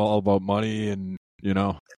being all about money and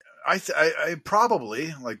I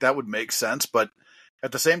probably that would make sense, but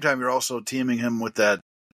at the same time, you're also teaming him with that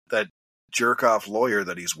jerk off lawyer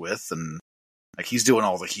that he's with, and he's doing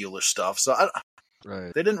all the heelish stuff. So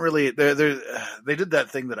right. They didn't really. They did that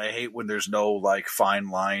thing that I hate when there's no fine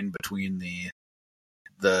line between the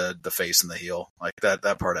the face and the heel. Like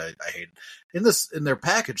that part I hate. In their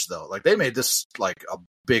package though, like they made this like a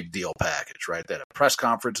big deal package, right? They had a press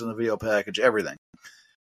conference in the video package, everything.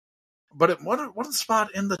 But at one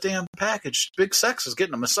spot in the damn package, Big Sex is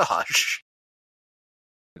getting a massage.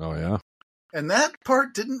 Oh yeah. And that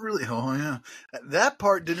part didn't really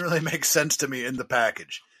make sense to me in the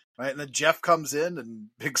package. Right? And then Jeff comes in and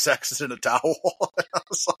Big Sex is in a towel. I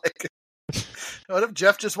was like, what if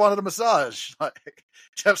Jeff just wanted a massage? Like,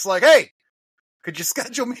 Jeff's like, hey, could you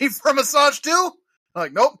schedule me for a massage too? I'm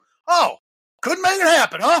like, nope. Oh, couldn't make it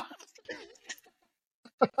happen, huh?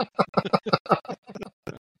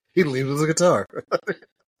 He leaves with a guitar.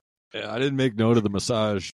 Yeah, I didn't make note of the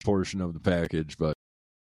massage portion of the package, but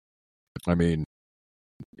I mean,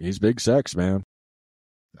 he's Big Sex, man.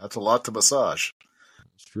 That's a lot to massage.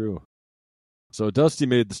 It's true. So Dusty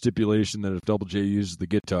made the stipulation that if Double J uses the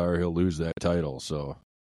guitar, he'll lose that title. So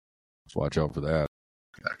let's watch out for that.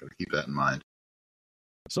 I gotta keep that in mind.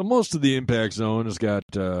 So most of the Impact Zone has got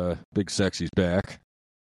Big Sexy's back.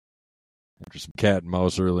 After some cat and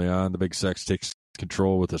mouse early on, the Big Sex takes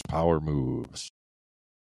control with his power moves.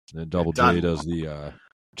 And then Double J does the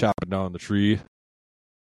chopping down the tree.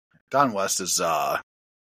 Don West is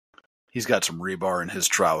he's got some rebar in his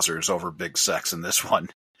trousers over Big Sex in this one.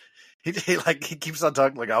 He keeps on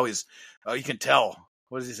talking like how you can tell.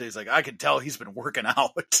 What does he say? He's like, I can tell he's been working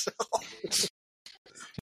out.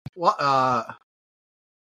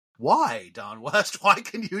 Why, Don West? Why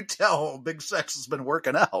can you tell Big Sex has been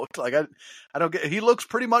working out? Like I don't get. He looks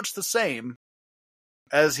pretty much the same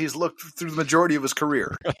as he's looked through the majority of his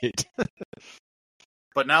career. Right.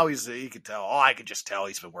 But now he can tell. Oh, I can just tell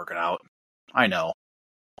he's been working out. I know.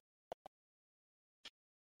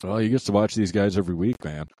 Well, he gets to watch these guys every week,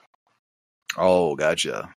 man. Oh,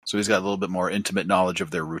 gotcha. So he's got a little bit more intimate knowledge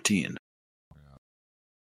of their routine.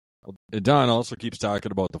 And Don also keeps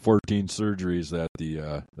talking about the 14 surgeries that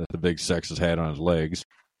the Big Sex has had on his legs.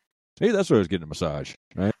 Hey, that's where I was getting a massage,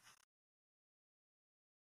 right?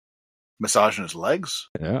 Massaging his legs?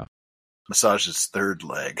 Yeah. Massage his third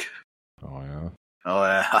leg. Oh, yeah. Oh,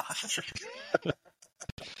 yeah.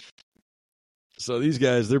 So these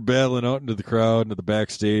guys, they're battling out into the crowd, into the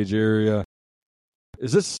backstage area.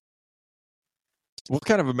 What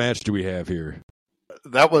kind of a match do we have here?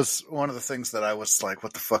 That was one of the things that I was like,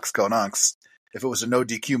 what the fuck's going on? 'Cause if it was a no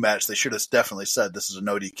DQ match, they should have definitely said this is a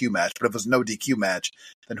no DQ match. But if it was a no DQ match,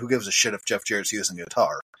 then who gives a shit if Jeff Jarrett's using a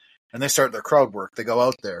guitar? And they start their crowd work. They go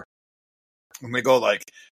out there. And they go like,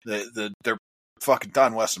 they're fucking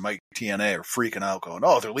Don West and Mike TNA are freaking out going,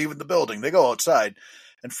 oh, they're leaving the building. They go outside.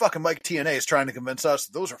 And fucking Mike TNA is trying to convince us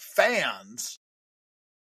that those are fans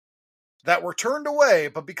that were turned away,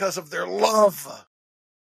 but because of their love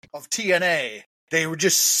of TNA, they were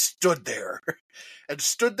just stood there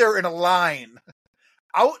in a line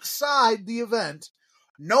outside the event,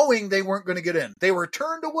 knowing they weren't going to get in. They were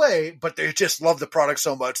turned away, but they just love the product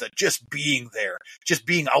so much that just being there, just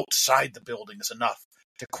being outside the building is enough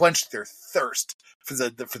to quench their thirst for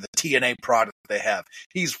the TNA product they have.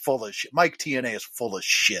 He's full of shit. Mike TNA is full of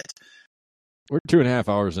shit. We're 2.5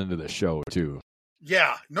 hours into this show, too.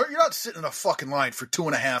 Yeah. No, you're not sitting in a fucking line for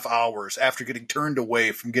 2.5 hours after getting turned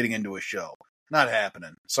away from getting into a show. Not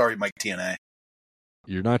happening. Sorry, Mike TNA.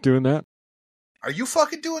 You're not doing that? Are you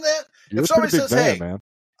fucking doing that? You're if somebody says, fan, hey, man.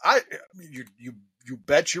 You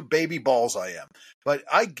bet your baby balls I am. But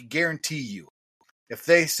I guarantee you, if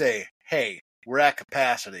they say, hey, we're at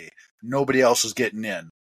capacity, nobody else is getting in,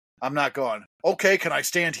 I'm not going, okay, can I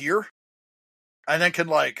stand here? And then can,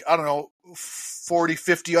 like, I don't know, 40,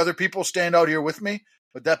 50 other people stand out here with me?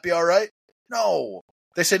 Would that be all right? No.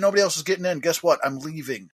 They say nobody else is getting in. Guess what? I'm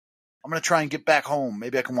leaving. I'm going to try and get back home.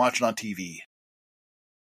 Maybe I can watch it on TV.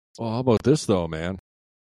 Well, how about this, though, man?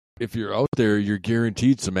 If you're out there, you're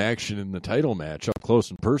guaranteed some action in the title match up close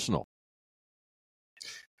and personal.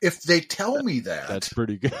 If they tell me that, that's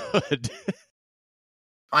pretty good.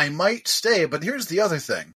 I might stay, but here's the other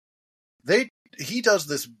thing. He does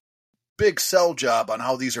this big sell job on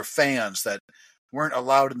how these are fans that weren't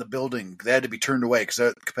allowed in the building. They had to be turned away because they're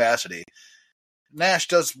at capacity. Nash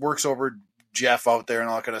works over Jeff out there and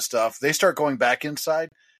all that kind of stuff. They start going back inside,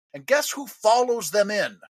 and guess who follows them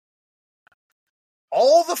in?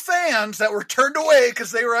 All the fans that were turned away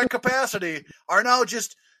because they were at capacity are now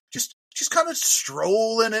just kind of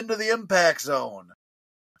strolling into the Impact Zone.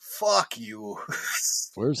 Fuck you.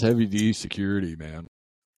 Where's heavy D security, man?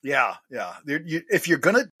 Yeah. If you're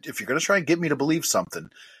gonna try and get me to believe something,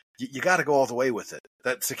 you got to go all the way with it.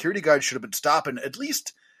 That security guard should have been stopping at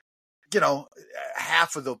least,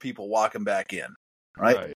 half of the people walking back in,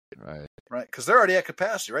 right? Right. Because they're already at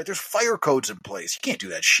capacity, right? There's fire codes in place. You can't do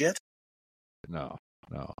that shit. No.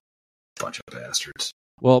 No. Bunch of bastards.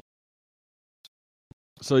 Well,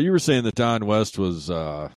 so you were saying that Don West was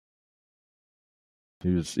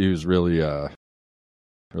he was really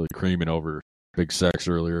really creaming over Big Sex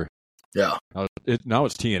earlier. Yeah. Now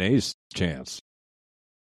it's TNA's chance.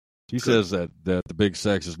 He Good. says that the Big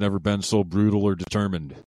Sex has never been so brutal or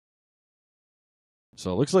determined.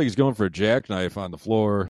 So it looks like he's going for a jackknife on the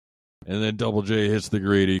floor, and then Double J hits the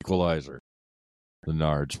great equalizer, the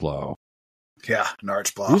Nards plow. Yeah,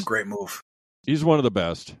 Nards plow, great move. He's one of the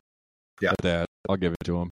best. Yeah, at that I'll give it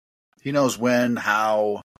to him. He knows when,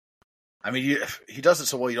 how. I mean, he does it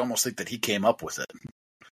so well. You'd almost think that he came up with it.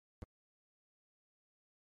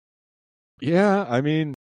 Yeah, I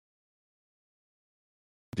mean,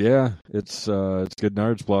 yeah, it's good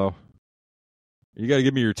Nards plow. You got to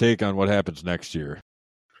give me your take on what happens next year.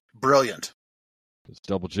 Brilliant. Because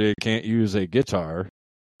Double J can't use a guitar.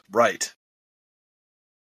 Right.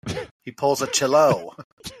 He pulls a cello.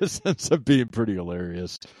 This ends up being pretty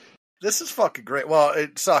hilarious. This is fucking great. Well,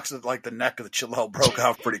 it sucks that like the neck of the cello broke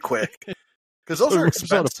off pretty quick. Because those are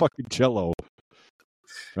expensive. On a fucking cello,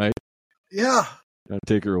 right? Yeah. Gotta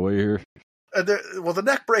take her away here. Well, the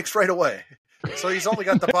neck breaks right away. So he's only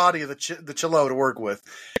got the body of the cello to work with.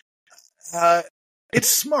 It's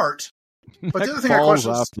smart. But the other thing I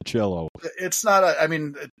question is, the cello. It's not. I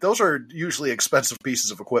mean, those are usually expensive pieces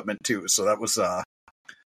of equipment too. So that was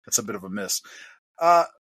that's a bit of a miss.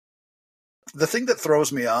 The thing that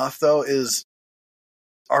throws me off though is,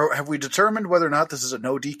 have we determined whether or not this is a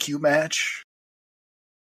no DQ match?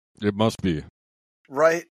 It must be,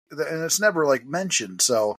 right, and it's never like mentioned.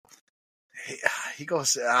 So he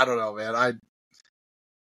goes, I don't know, man.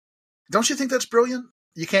 Don't you think that's brilliant?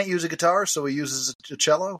 You can't use a guitar, so he uses a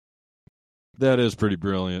cello. That is pretty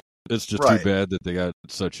brilliant. It's just too bad that they got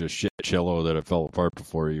such a shit cello that it fell apart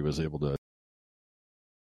before he was able to,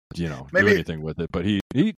 do anything with it. But he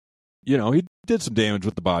did some damage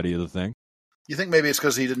with the body of the thing. You think maybe it's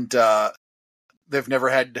because he didn't, they've never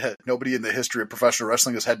had, nobody in the history of professional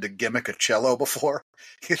wrestling has had to gimmick a cello before?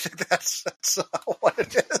 You think that's what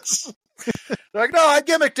it is? They're like, no, I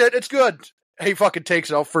gimmicked it. It's good. He fucking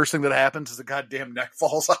takes it out. First thing that happens is the goddamn neck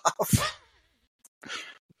falls off.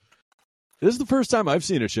 This is the first time I've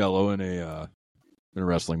seen a cello in a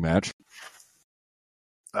wrestling match.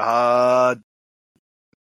 Yeah,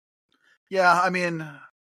 I mean,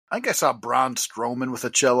 I think I saw Braun Strowman with a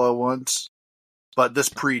cello once, but this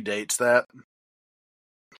predates that.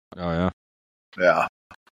 Oh, yeah? Yeah.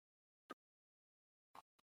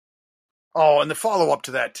 Oh, and the follow-up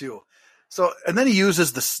to that, too. So, and then he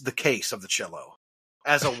uses the case of the cello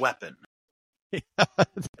as a weapon.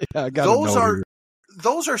 I got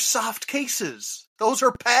Those are soft cases. Those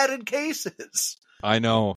are padded cases. I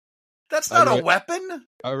know. That's not a weapon.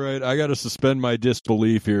 All right, I got to suspend my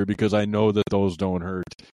disbelief here because I know that those don't hurt.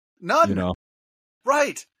 None.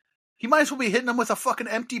 Right. He might as well be hitting them with a fucking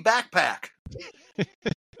empty backpack.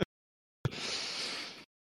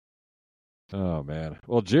 Oh, man.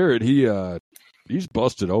 Well, Jared, he's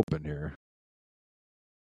busted open here.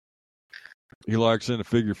 He locks in a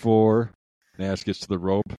figure four. Nash gets to the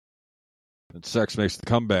rope. And Sex makes the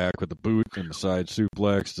comeback with the boot and the side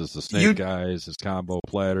suplex. Does the snake eyes, his combo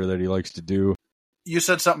platter that he likes to do. You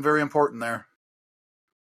said something very important there.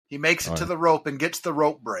 He makes it to the rope and gets the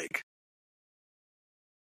rope break.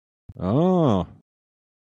 Oh.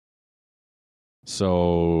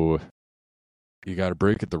 So you got to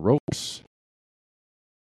break at the ropes.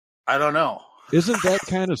 I don't know. Isn't that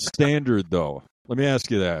kind of standard, though? Let me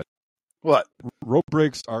ask you that. What? Rope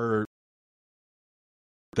breaks are...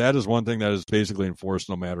 That is one thing that is basically enforced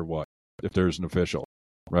no matter what, if there's an official,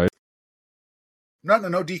 right? Not in a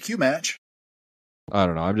no DQ match. I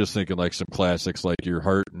don't know. I'm just thinking like some classics like your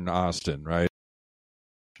Hart and Austin, right?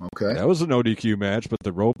 Okay. That was a no DQ match, but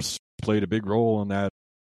the ropes played a big role in that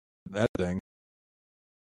thing.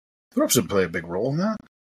 The ropes didn't play a big role in that.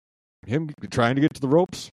 Him trying to get to the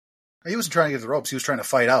ropes? He wasn't trying to get to the ropes. He was trying to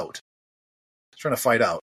fight out.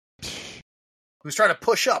 He was trying to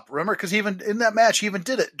push up, remember? Because even in that match, he even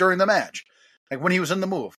did it during the match. Like when he was in the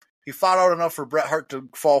move. He fought out enough for Bret Hart to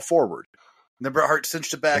fall forward. And then Bret Hart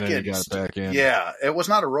cinched it back in. He got it back in. Yeah, it was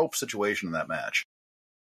not a rope situation in that match.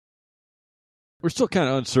 We're still kind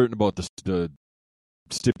of uncertain about the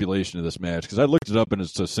stipulation of this match, because I looked it up and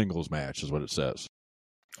it's a singles match, is what it says.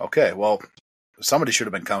 Okay, well, somebody should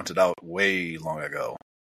have been counted out way long ago.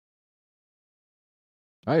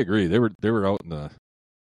 I agree. They were out in the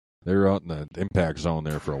impact zone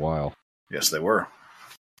there for a while. Yes, they were.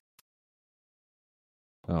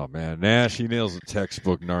 Oh, man. Nash, he nails the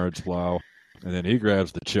textbook Nards plow, and then he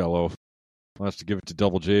grabs the cello, wants to give it to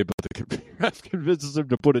Double J, but the ref convinces him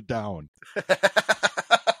to put it down.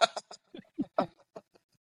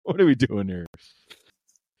 are we doing here?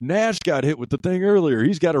 Nash got hit with the thing earlier.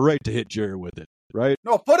 He's got a right to hit Jerry with it, right?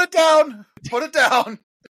 No, put it down. Put it down.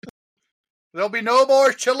 There'll be no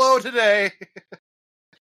more cello today.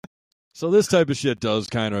 So this type of shit does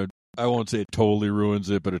kind of, I won't say it totally ruins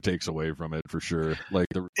it, but it takes away from it for sure. Like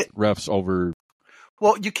the refs over.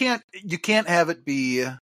 Well, you can't have it be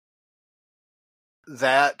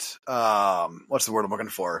that, what's the word I'm looking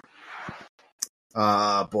for?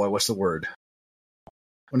 What's the word?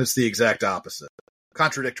 When it's the exact opposite.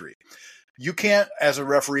 Contradictory. You can't, as a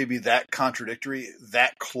referee, be that contradictory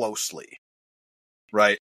that closely.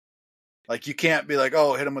 Right? Like, you can't be like,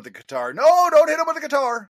 oh, hit him with the guitar. No, don't hit him with the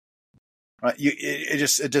guitar. Right? It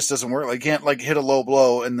just doesn't work. Like, you can't, like, hit a low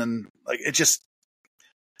blow and then, like, it just,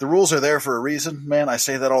 the rules are there for a reason, man. I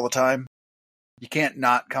say that all the time. You can't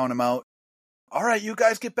not count them out. All right, you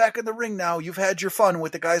guys get back in the ring now. You've had your fun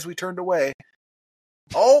with the guys we turned away.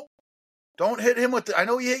 Oh, don't hit him with I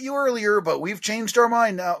know he hit you earlier, but we've changed our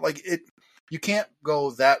mind now. Like, you can't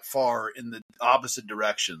go that far in the opposite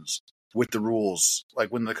directions with the rules.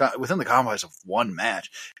 Like, within the confines of one match.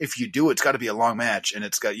 If you do, it's got to be a long match, and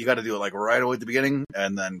you got to do it like right away at the beginning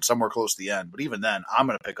and then somewhere close to the end. But even then, I'm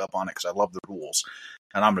going to pick up on it because I love the rules,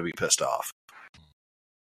 and I'm going to be pissed off.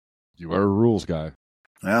 You are a rules guy.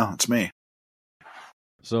 Yeah, it's me.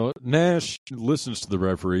 So Nash listens to the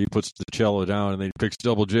referee, puts the cello down, and then he picks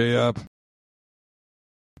Double J up,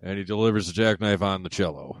 and he delivers the jackknife on the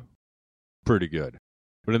cello. Pretty good.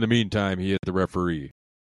 But in the meantime, he hit the referee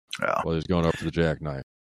while he's going up for the jackknife.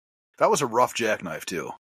 That was a rough jackknife,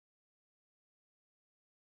 too.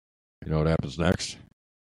 You know what happens next?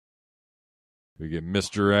 We get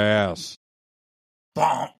Mr. Ass.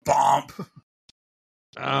 Bomp, bomp.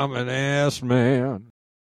 I'm an ass man.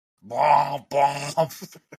 Bomp, bomp.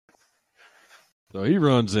 So he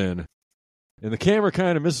runs in, and the camera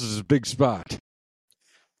kind of misses his big spot.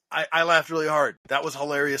 I laughed really hard. That was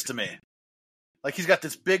hilarious to me. Like, he's got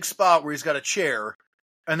this big spot where he's got a chair,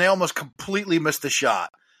 and they almost completely missed the shot.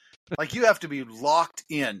 Like, you have to be locked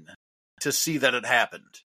in to see that it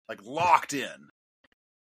happened. Like, locked in.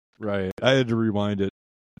 Right. I had to rewind it.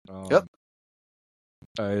 Yep.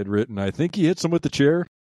 I had written, I think he hits him with the chair.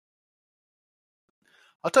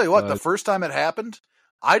 I'll tell you what, the first time it happened,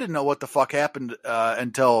 I didn't know what the fuck happened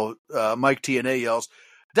until Mike TNA yells,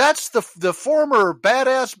 "That's the former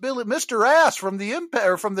badass Billy Mr. Ass from the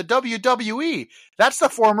Impact from the WWE. That's the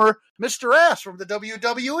former Mr. Ass from the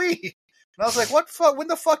WWE." And I was like, "What fuck? When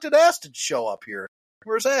the fuck did Ass show up here?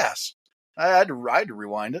 Where's Ass?" I had to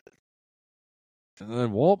rewind it. And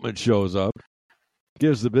then Waltman shows up,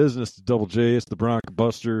 gives the business to Double J. It's the Bronco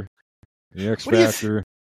Buster, the X Factor.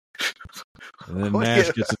 And then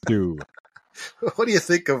Nash gets a 2. What do you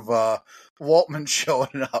think of Waltman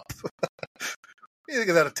showing up? What do you think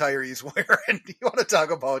of that attire he's wearing? You want to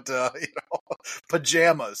talk about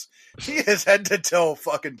pajamas? He is head to toe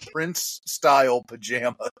fucking Prince style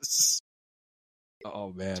pajamas.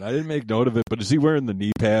 Oh man, I didn't make note of it, but is he wearing the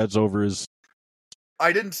knee pads over his?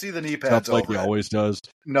 I didn't see the knee pads like he always does.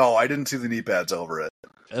 No, I didn't see the knee pads over it.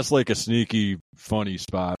 That's like a sneaky, funny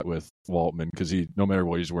spot with Waltman because he, no matter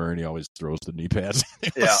what he's wearing, he always throws the knee pads.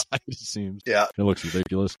 Yeah, it seems. Yeah, it looks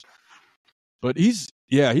ridiculous. But he's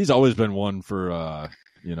always been one for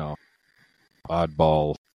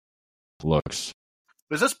oddball looks.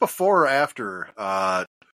 Was this before or after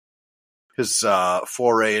his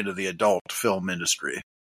foray into the adult film industry?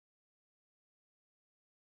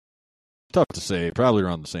 Tough to say. Probably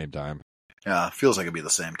around the same time. Yeah, feels like it'd be the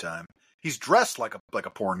same time. He's dressed like a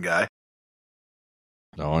porn guy.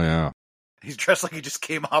 Oh yeah. He's dressed like he just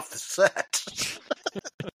came off the set.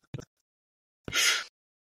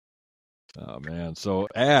 Oh man. So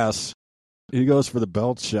Ass, he goes for the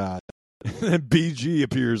belt shot. And then BG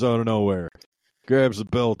appears out of nowhere. Grabs the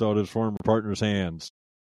belt out of his former partner's hands.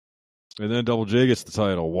 And then Double J gets the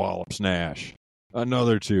title, wallops Nash.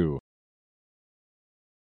 Another 2.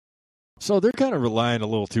 So they're kind of relying a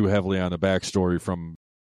little too heavily on the backstory from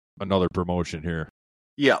another promotion here.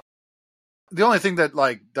 Yeah. The only thing that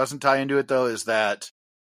doesn't tie into it though is that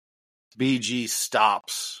BG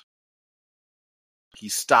stops. He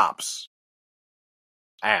stops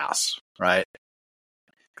Ass, right?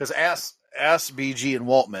 Because Ass, BG, and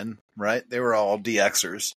Waltman, right? They were all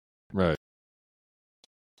DXers. Right.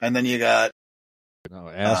 And then you got... No,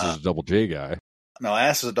 Ass is a Double J guy. No,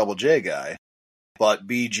 Ass is a Double J guy. But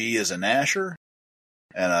BG is a Nasher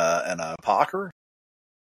and a Packer.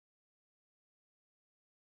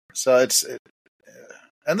 So and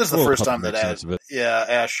this is the first time that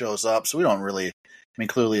Ash shows up, so we don't really, I mean,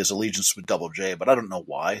 clearly his allegiance with Double J, but I don't know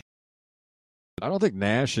why. I don't think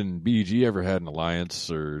Nash and BG ever had an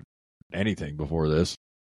alliance or anything before this.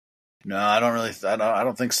 No, I don't really. I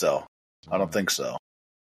don't think so. I don't think so.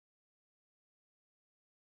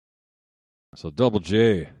 So Double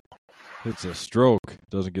J hits a stroke,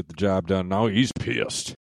 doesn't get the job done. Now he's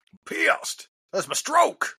pissed. Pissed. That's my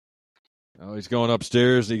stroke. Now he's going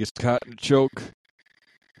upstairs. He gets caught in a choke.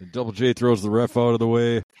 And Double J throws the ref out of the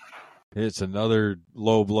way. Hits another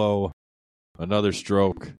low blow. Another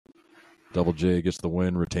stroke. Double J gets the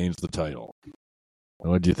win, retains the title.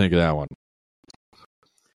 What do you think of that one?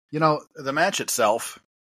 You know, the match itself,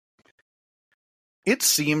 it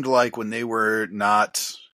seemed like when they were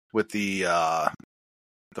not with the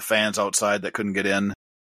fans outside that couldn't get in,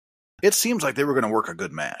 it seems like they were going to work a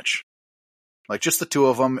good match. Like, just the two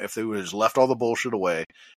of them, if they would have just left all the bullshit away,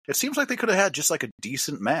 it seems like they could have had just like a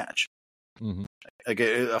decent match. Mm-hmm. Like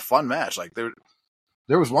a fun match. Like,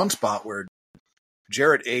 there was one spot where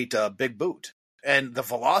Jarrett ate a big boot, and the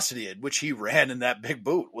velocity at which he ran in that big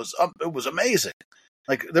boot was amazing.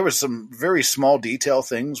 Like, there was some very small detail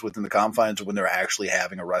things within the confines of when they were actually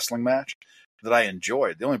having a wrestling match that I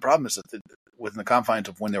enjoyed. The only problem is that within the confines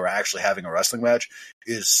of when they were actually having a wrestling match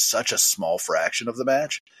is such a small fraction of the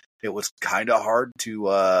match. It was kind of hard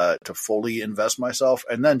to fully invest myself.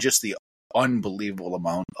 And then just the unbelievable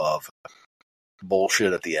amount of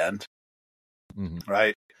bullshit at the end. Mm-hmm.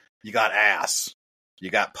 Right? You got ass. You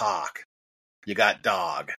got Pac. You got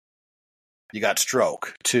dog. You got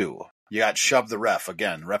stroke, too. You got shove the ref.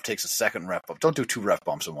 Again, ref takes a second ref bump. Don't do 2 ref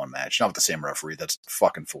bumps in one match. Not with the same referee. That's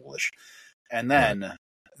fucking foolish. And then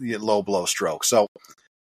the low blow stroke. So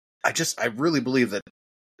I really believe that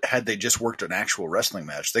had they just worked an actual wrestling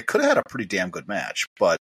match, they could have had a pretty damn good match.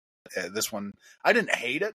 But this one, I didn't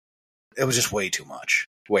hate it. It was just way too much.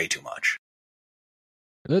 Way too much.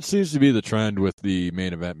 That seems to be the trend with the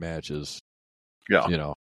main event matches. Yeah. You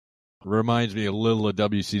know, reminds me a little of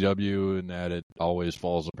WCW in that it always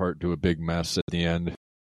falls apart to a big mess at the end.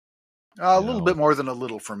 A little bit more than a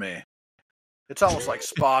little for me. It's almost like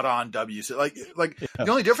spot on WC. Like The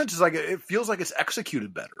only difference is like it feels like it's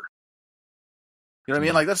executed better. You know what I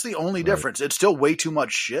mean? Like that's the only difference. It's still way too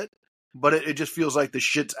much shit, but it just feels like the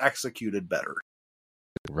shit's executed better.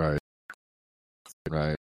 Right.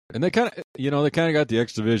 And they kind of got the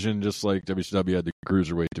X division just like WCW had the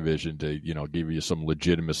cruiserweight division to, give you some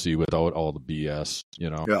legitimacy without all the BS,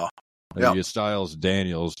 Yeah. You get Styles and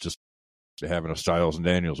Daniels just having a Styles and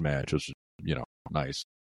Daniels match, which is, nice.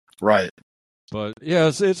 Right. But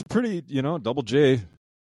yeah, it's pretty, Double J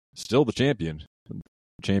still the champion.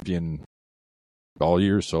 Champion all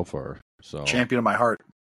years so far. So champion of my heart.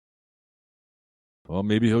 Well,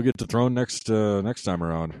 maybe he'll get the throne next time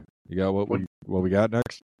around. You got what we got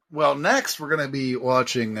next? Well, next we're going to be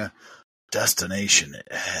watching Destination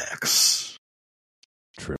X.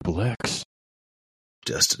 Triple X.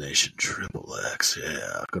 Destination Triple X.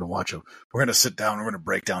 Yeah, I'm going to watch them. We're going to sit down and we're going to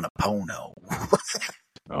break down a porno.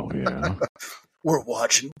 Oh, yeah. We're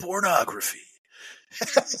watching pornography.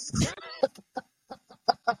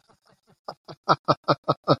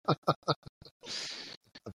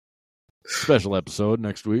 Special episode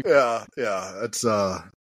next week. Yeah. It's what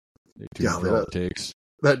it takes.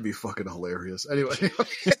 That'd be fucking hilarious. Anyway.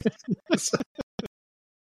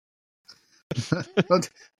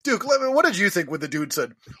 Duke, what did you think when the dude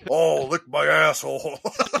said, "Oh, lick my asshole"?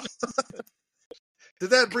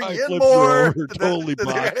 Did that bring you in more? Totally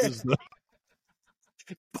botches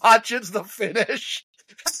botches the finish.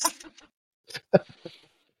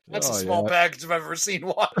 That's a small package if I've ever seen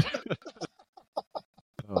one.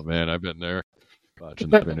 Oh man, I've been there.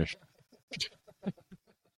 Botching the finish.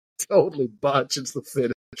 Totally botches the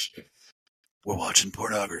finish. We're watching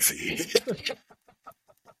pornography.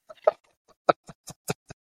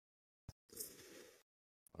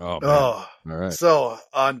 Oh, man. All right. So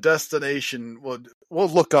on Destination, we'll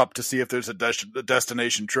look up to see if there's a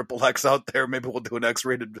Destination Triple X out there. Maybe we'll do an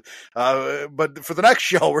X-rated. But for the next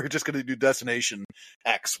show, we're just going to do Destination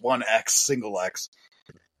X, 1X, single X,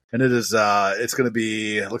 and it is. It's going to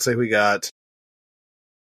be. It looks like we got.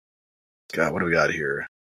 God, what do we got here?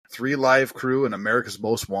 3 live crew and America's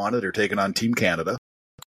Most Wanted are taking on Team Canada.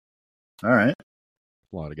 All right,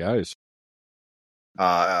 a lot of guys.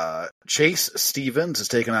 Chase Stevens is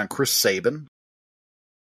taking on Chris Sabin.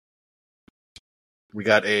 We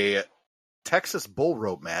got a Texas bull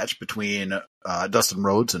rope match between Dustin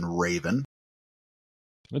Rhodes and Raven.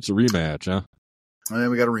 That's a rematch, huh? And then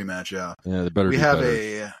we got a rematch, yeah. Yeah, they better. We have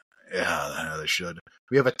they should.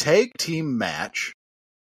 We have a tag team match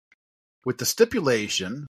with the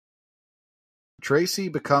stipulation Tracy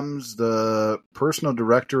becomes the personal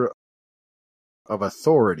director of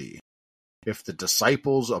Authority if the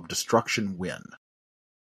Disciples of Destruction win.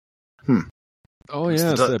 Oh,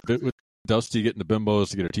 yeah, it's that bit with Dusty getting the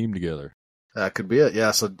bimbos to get a team together. That could be it.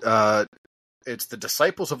 Yeah. So it's the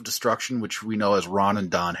Disciples of Destruction, which we know as Ron and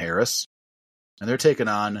Don Harris, and they're taking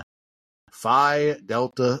on Phi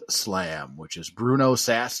Delta Slam, which is Bruno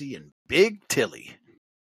Sassy and Big Tilly.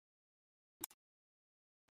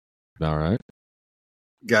 All right.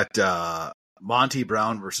 Got Monty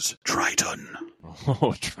Brown versus Triton.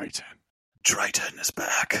 Oh, Triton. Triton is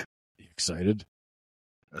back. You excited?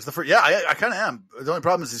 That's the first. Yeah, I kind of am. The only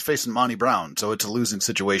problem is he's facing Monty Brown, so it's a losing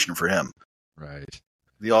situation for him. Right.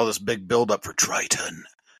 All this big build up for Triton.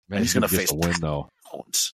 Man, and he's going to face a win, though.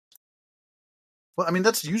 Jones. Well, I mean,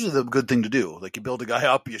 that's usually the good thing to do. Like, you build a guy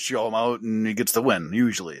up, you show him out, and he gets the win,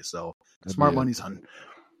 usually. So, smart money's on.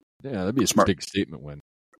 Yeah, that'd be a smart big statement win.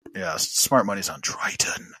 Yeah, smart money's on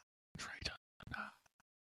Triton.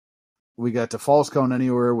 We got the Falls Count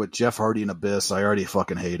Anywhere with Jeff Hardy and Abyss. I already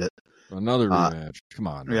fucking hate it. Another rematch. Come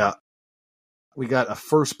on. Man. Yeah. We got a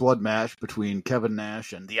first blood match between Kevin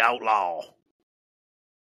Nash and the Outlaw.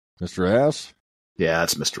 Mr. Ass? Yeah,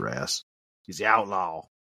 it's Mr. Ass. He's the Outlaw.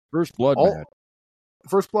 First blood match.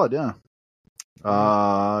 First blood, yeah.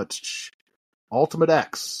 Ultimate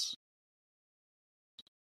X.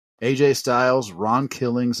 AJ Styles, Ron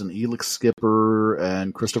Killings, and Elix Skipper,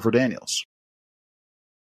 and Christopher Daniels.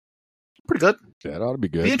 Pretty good. That ought to be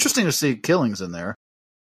good. Be interesting to see Killings in there.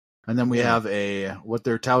 And then we have what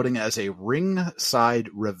they're touting as a ringside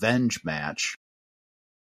revenge match.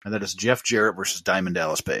 And that is Jeff Jarrett versus Diamond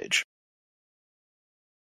Dallas Page.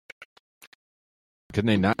 Can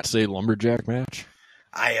they not say lumberjack match?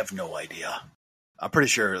 I have no idea. I'm pretty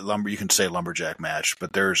sure you can say lumberjack match,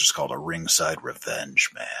 but theirs is called a ringside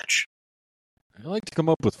revenge match. I like to come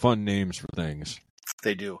up with fun names for things.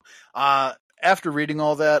 They do. After reading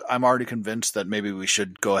all that, I'm already convinced that maybe we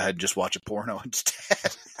should go ahead and just watch a porno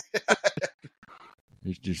instead.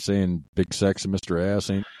 You're saying Big Sex and Mr. Ass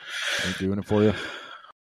ain't doing it for you?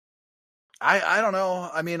 I don't know.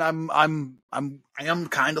 I mean, I am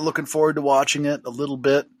kind of looking forward to watching it a little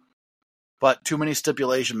bit, but too many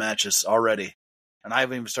stipulation matches already, and I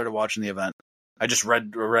haven't even started watching the event. I just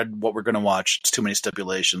read what we're going to watch. It's too many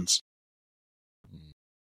stipulations.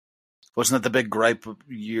 Wasn't that the big gripe of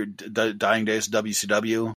your dying days of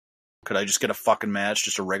WCW? Could I just get a fucking match,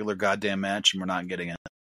 just a regular goddamn match, and we're not getting it?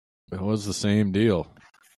 It was the same deal.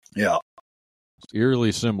 Yeah. It's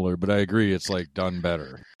eerily similar, but I agree it's like done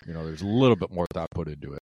better. You know, there's a little bit more thought put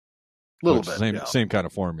into it. A little bit. Same kind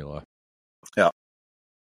of formula. Yeah.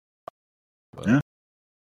 But, yeah.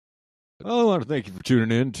 Well, I want to thank you for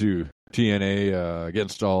tuning in to TNA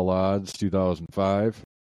Against All Odds 2005.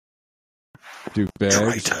 Duke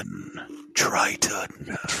Bags.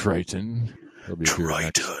 Triton. He'll be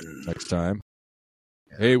here next time.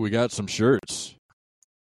 Hey, we got some shirts.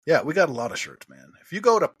 Yeah, we got a lot of shirts, man. If you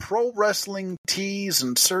go to Pro Wrestling Tees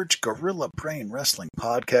and search Gorilla Brain Wrestling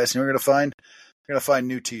Podcast, you're gonna find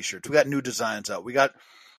new T-shirts. We got new designs out. We got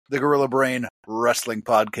the Gorilla Brain Wrestling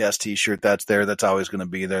Podcast T-shirt. That's there. That's always going to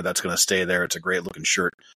be there. That's going to stay there. It's a great looking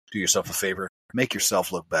shirt. Do yourself a favor. Make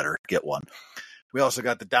yourself look better. Get one. We also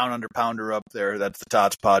got the Down Under Pounder up there. That's the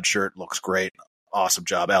Tots Pod shirt. Looks great. Awesome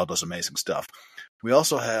job. Al does amazing stuff. We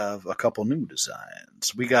also have a couple new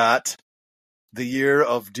designs. We got the Year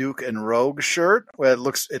of Duke and Rogue shirt.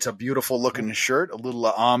 It's a beautiful looking shirt. A little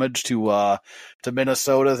homage to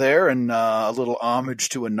Minnesota there, and a little homage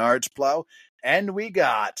to a Nards plow. And we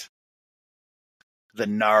got the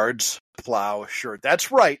Nards plow shirt.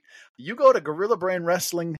 That's right. You go to Gorilla Brain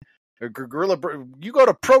Wrestling. You go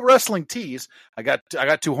to Pro Wrestling Tees. I got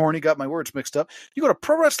too horny, got my words mixed up. You go to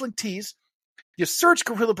Pro Wrestling Tees. You search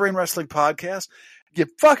Gorilla Brain Wrestling Podcast. You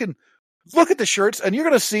fucking look at the shirts, and you're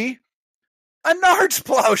gonna see a Nards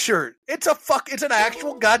plow shirt. It's an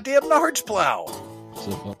actual goddamn Nards plow. It's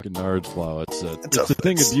a fucking Nards plow. It's a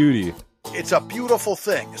thing of beauty. It's a beautiful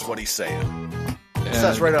thing, is what he's saying. It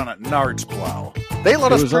says right on it, Nards plow. They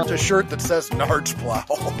let us print a shirt that says Nards plow.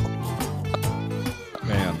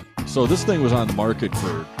 Man, so this thing was on the market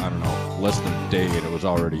for, I don't know, less than a day, and it was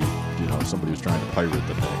already, somebody was trying to pirate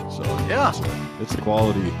the thing. So yeah, it's a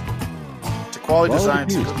quality. It's a quality design.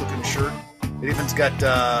 It's a good looking shirt. It even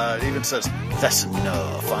says "That's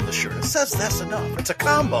enough" on the shirt. It says "That's enough." It's a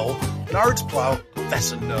combo. Nards plow.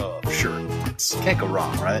 That's enough shirt. Can't go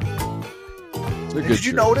wrong, right? Did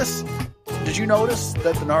you notice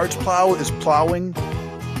that the Nards plow is plowing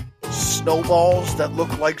snowballs that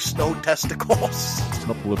look like snow testicles? A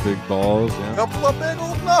couple of big balls, yeah. A couple of big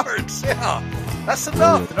old Nards, yeah. That's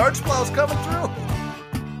enough. The Nards plow's coming through.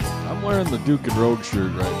 I'm wearing the Duke and Rogue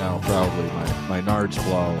shirt right now, proudly. My Nards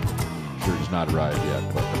plow shirt has not arrived yet,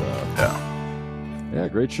 but yeah,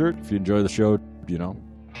 great shirt. If you enjoy the show, get a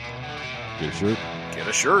shirt. Get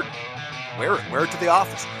a shirt. Wear it. Wear it to the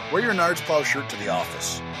office. Wear your Nards Plow shirt to the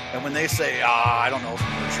office. And when they say, I don't know if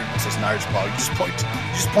I'm wearing a shirt that says Nards Plow, you just point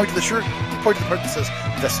to the shirt. You point to the part that says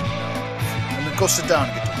Vested Nerve. And then go sit down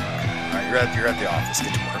and get to work. All right, you're at the office.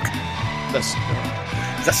 Get to work. Vested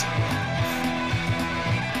Nerve. Vested Nerve.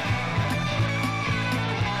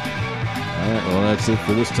 All right, well, that's it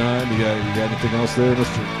for this time. You got anything else there,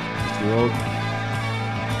 Mr. Road?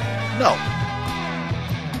 No.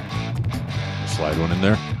 Slide one in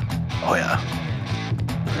there. Oh, yeah.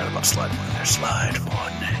 Forgot about sliding one in there. Slide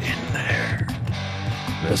one in there.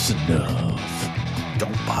 That's enough.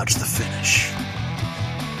 Don't botch the finish.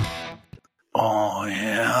 Oh,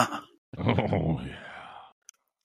 yeah. Oh,